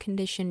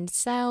air-conditioned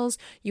cells,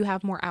 you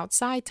have more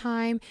outside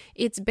time.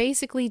 It's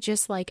basically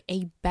just like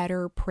a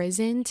better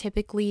prison.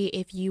 Typically,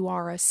 if you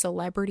are a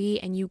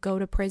celebrity and you go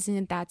to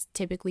prison, that's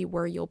typically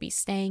where you'll be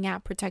staying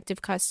at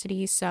protective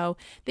custody. So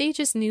they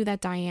just knew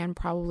that Diane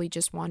probably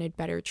just wanted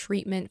better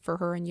treatment for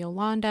her and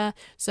Yolanda.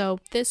 So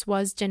this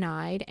was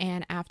denied,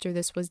 and after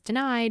this was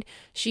denied,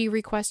 she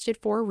requested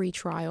for a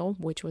retrial,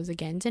 which was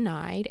again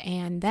denied,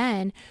 and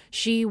then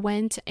she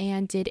went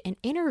and did an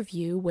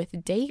interview with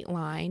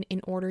Dateline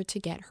in order to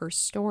get her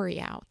story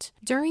out.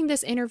 During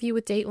this interview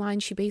with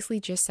Dateline, she basically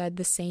just said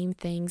the same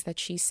things that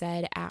she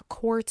said at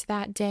court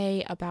that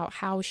day about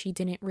how she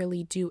didn't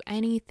really do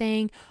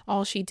anything.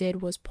 All she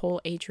did was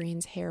pull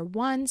Adrianne's hair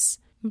once.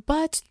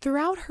 But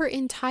throughout her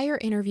entire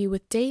interview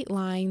with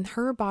Dateline,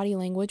 her body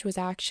language was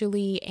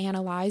actually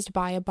analyzed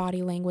by a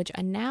body language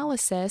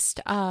analyst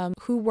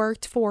who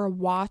worked for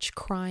Watch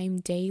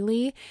Crime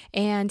Daily.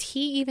 And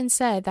he even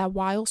said that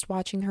whilst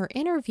watching her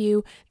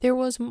interview, there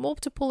was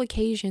multiple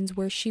occasions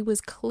where she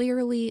was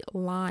clearly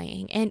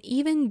lying. And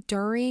even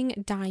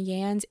during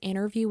Diane's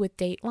interview with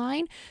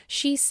Dateline,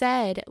 she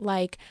said,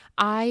 like,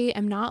 I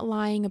am not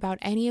lying about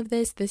any of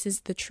this. This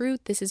is the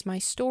truth. This is my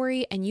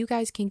story. And you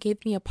guys can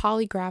give me a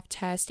polygraph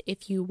test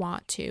if you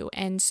want to.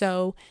 And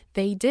so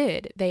they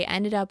did. They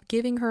ended up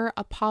giving her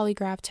a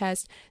polygraph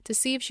test to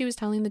see if she was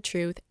telling the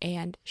truth,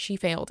 and she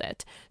failed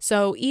it.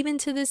 So even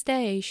to this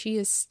day, she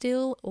is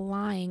still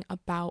lying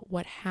about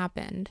what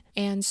happened.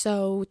 And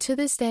so to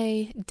this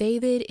day,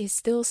 David is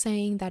still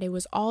saying that it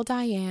was all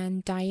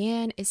Diane.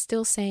 Diane is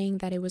still saying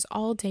that it was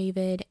all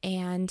David.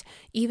 And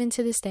even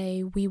to this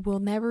day, we will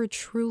never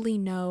truly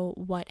know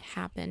what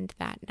happened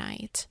that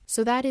night.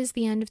 So that is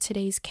the end of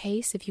today's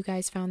case. If you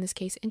guys found this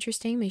case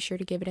interesting, make sure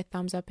to give it a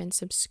thumbs up and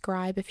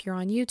subscribe if you're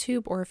on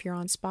YouTube, or if you're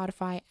on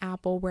Spotify,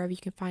 Apple, wherever you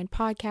can find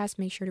podcasts.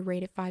 Make sure to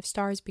rate it 5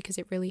 stars because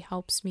it really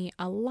helps me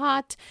a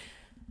lot.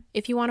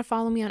 If you want to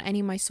follow me on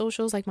any of my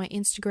socials, like my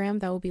Instagram,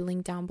 that will be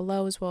linked down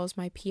below, as well as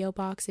my P.O.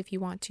 box if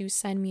you want to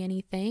send me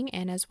anything,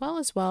 and as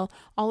well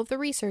all of the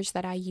research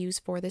that I use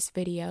for this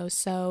video.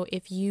 So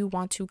if you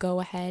want to go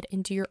ahead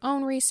and do your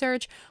own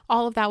research,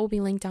 all of that will be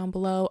linked down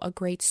below, a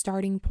great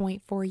starting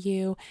point for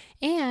you.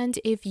 And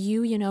if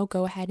you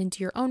go ahead and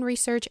do your own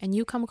research and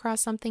you come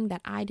across something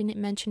that I didn't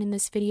mention in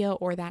this video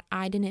or that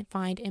I didn't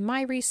find in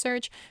my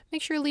research,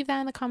 make sure to leave that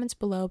in the comments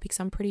below, because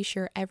I'm pretty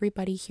sure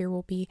everybody here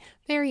will be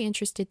very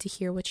interested to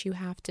hear what you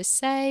have to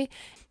say.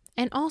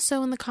 And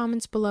also in the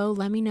comments below,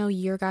 let me know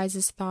your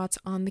guys' thoughts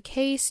on the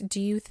case. Do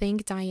you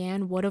think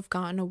Diane would have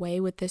gotten away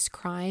with this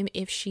crime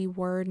if she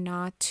were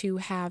not to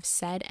have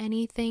said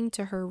anything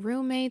to her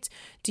roommates?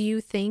 Do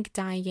you think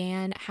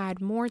Diane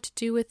had more to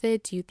do with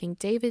it? Do you think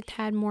David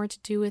had more to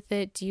do with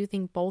it? Do you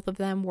think both of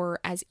them were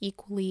as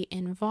equally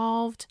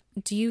involved?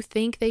 Do you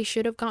think they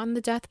should have gotten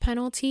the death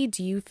penalty?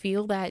 Do you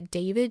feel that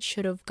David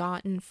should have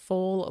gotten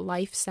full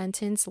life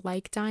sentence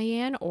like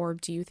Diane, or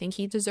do you think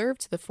he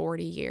deserved the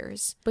 40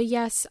 years? But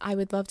yes, I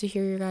would love to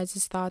hear your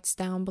guys' thoughts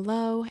down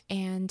below,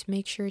 and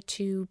make sure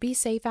to be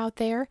safe out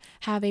there.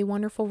 Have a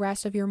wonderful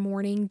rest of your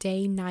morning,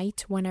 day,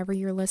 night, whenever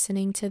you're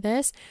listening to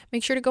this.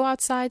 Make sure to go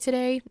outside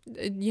today,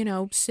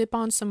 sip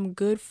on some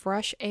good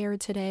fresh air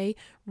today,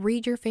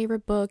 read your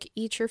favorite book,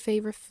 eat your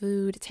favorite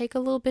food, take a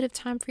little bit of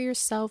time for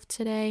yourself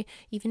today,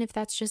 even if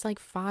that's just like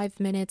 5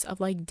 minutes of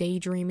like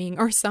daydreaming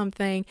or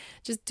something.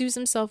 Just do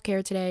some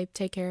self-care today,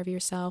 take care of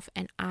yourself,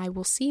 and I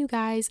will see you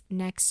guys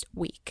next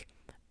week.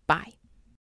 Bye.